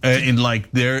 in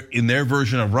their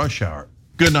version of rush hour,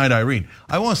 good night, Irene.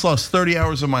 I once lost 30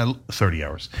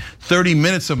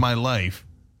 minutes of my life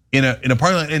in a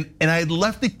parking lot, and I had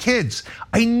left the kids.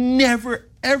 I never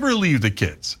ever leave the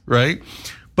kids, right?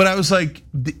 But I was like,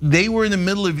 they were in the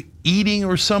middle of eating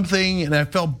or something, and I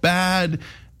felt bad.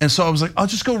 And so I was like, I'll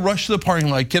just go rush to the parking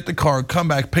lot, get the car, come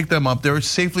back, pick them up. They were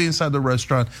safely inside the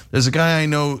restaurant. There's a guy I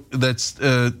know that's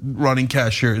running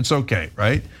cashier. It's okay,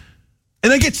 right?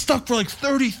 And I get stuck for like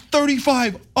 30,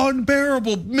 35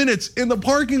 unbearable minutes in the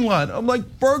parking lot. I'm like,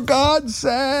 for God's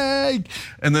sake.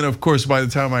 And then of course, by the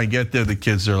time I get there, the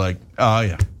kids are like, oh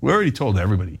yeah, we already told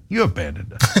everybody, you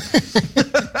abandoned us.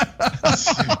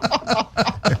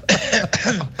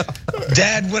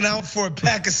 Dad went out for a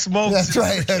pack of smokes. That's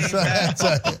right.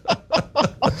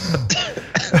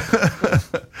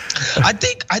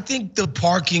 I think the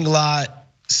parking lot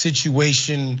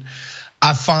situation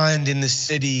I find in the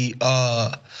city,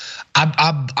 I'm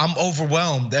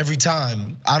overwhelmed every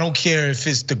time. I don't care if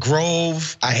it's the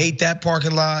Grove. I hate that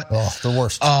parking lot. Oh, the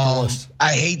worst.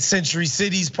 I hate Century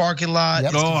City's parking lot.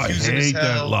 Yep. Oh, I hate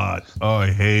that lot. Oh,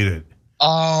 I hate it.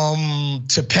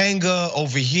 Topanga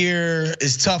over here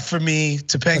is tough for me.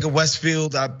 Topanga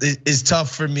Westfield is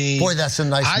tough for me. Boy, that's a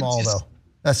nice mall though.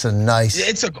 That's a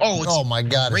nice. Oh my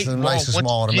God, it's the nicest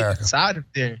mall in America. Inside of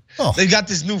there, they got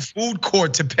this new food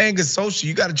court, Topanga Social.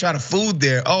 You got to try the food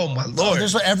there. Oh my Lord!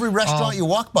 There's every restaurant you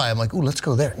walk by. I'm like, ooh, let's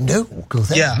go there. No, we'll go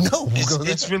there. Yeah, no, we'll go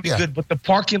there. It's really good, but the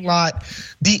parking lot,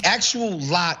 the actual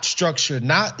lot structure,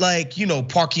 not like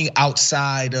parking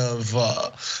outside of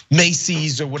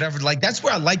Macy's or whatever. Like that's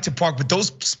where I like to park, but those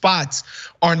spots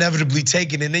are inevitably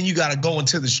taken, and then you got to go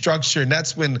into the structure, and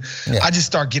that's when I just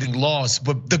start getting lost.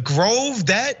 But the Grove,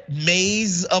 that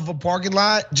maze of a parking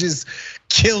lot just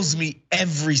kills me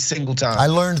every single time. I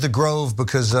learned the Grove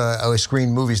because I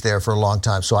screened movies there for a long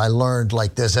time. So I learned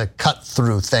like there's a cut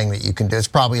through thing that you can do. It's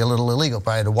probably a little illegal,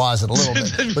 probably to waz it a little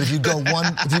bit. But if you go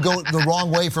the wrong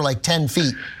way for like 10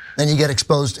 feet, then you get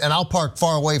exposed. And I'll park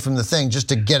far away from the thing just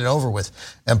to get it over with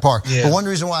and park. Yeah. But one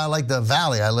reason why I like the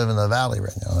Valley, I live in the Valley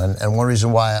right now, and one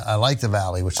reason why I like the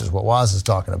Valley, which is what Waz is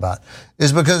talking about,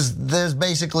 is because there's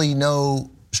basically no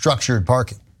structured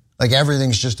parking. Like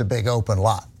everything's just a big open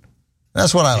lot.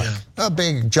 That's what I like. A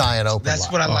big, giant open lot. That's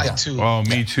what I like too. Oh,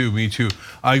 me too.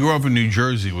 I grew up in New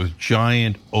Jersey with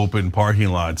giant open parking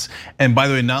lots. And by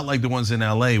the way, not like the ones in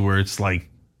LA where it's like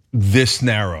this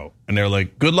narrow. And they're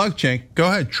like, good luck, Cenk. Go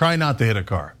ahead, try not to hit a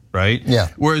car, right? Yeah.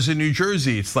 Whereas in New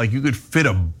Jersey, it's like you could fit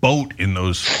a boat in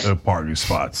those parking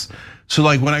spots. So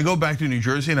like when I go back to New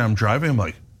Jersey and I'm driving, I'm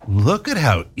like, look at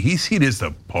how easy it is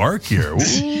to park here.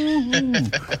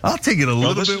 I'll take it a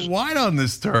little bit wide on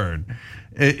this turn.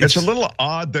 It's a little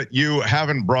odd that you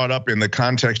haven't brought up in the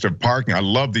context of parking. I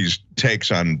love these takes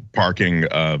on parking,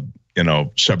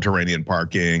 subterranean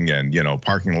parking and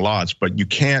parking lots, but you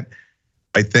can't,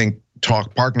 I think,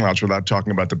 talk parking lots without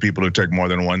talking about the people who take more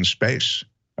than one space.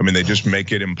 I mean, they just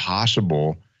make it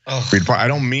impossible. I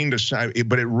don't mean to say,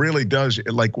 but it really does.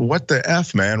 Like, what the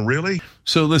F, man, really?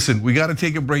 So listen, we got to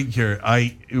take a break here.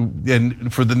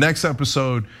 And for the next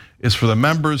episode is for the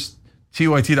members,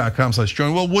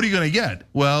 TYT.com/join. Well, what are you gonna get?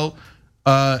 Well,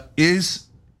 are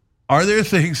there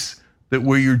things that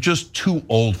where you're just too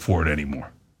old for it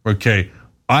anymore. Okay,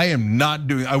 I am not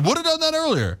doing. I would have done that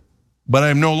earlier, but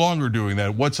I'm no longer doing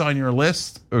that. What's on your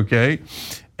list? Okay,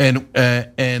 and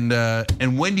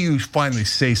when do you finally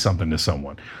say something to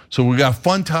someone? So we got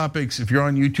fun topics. If you're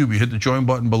on YouTube, you hit the join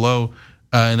button below,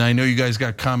 and I know you guys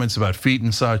got comments about feet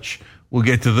and such. We'll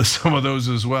get to some of those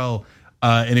as well.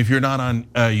 And if you're not on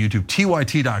YouTube,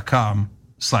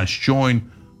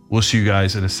 tyt.com/join. We'll see you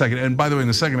guys in a second. And by the way, in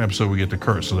the second episode, we get to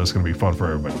curse, so that's going to be fun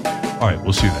for everybody. All right,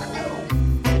 we'll see you there.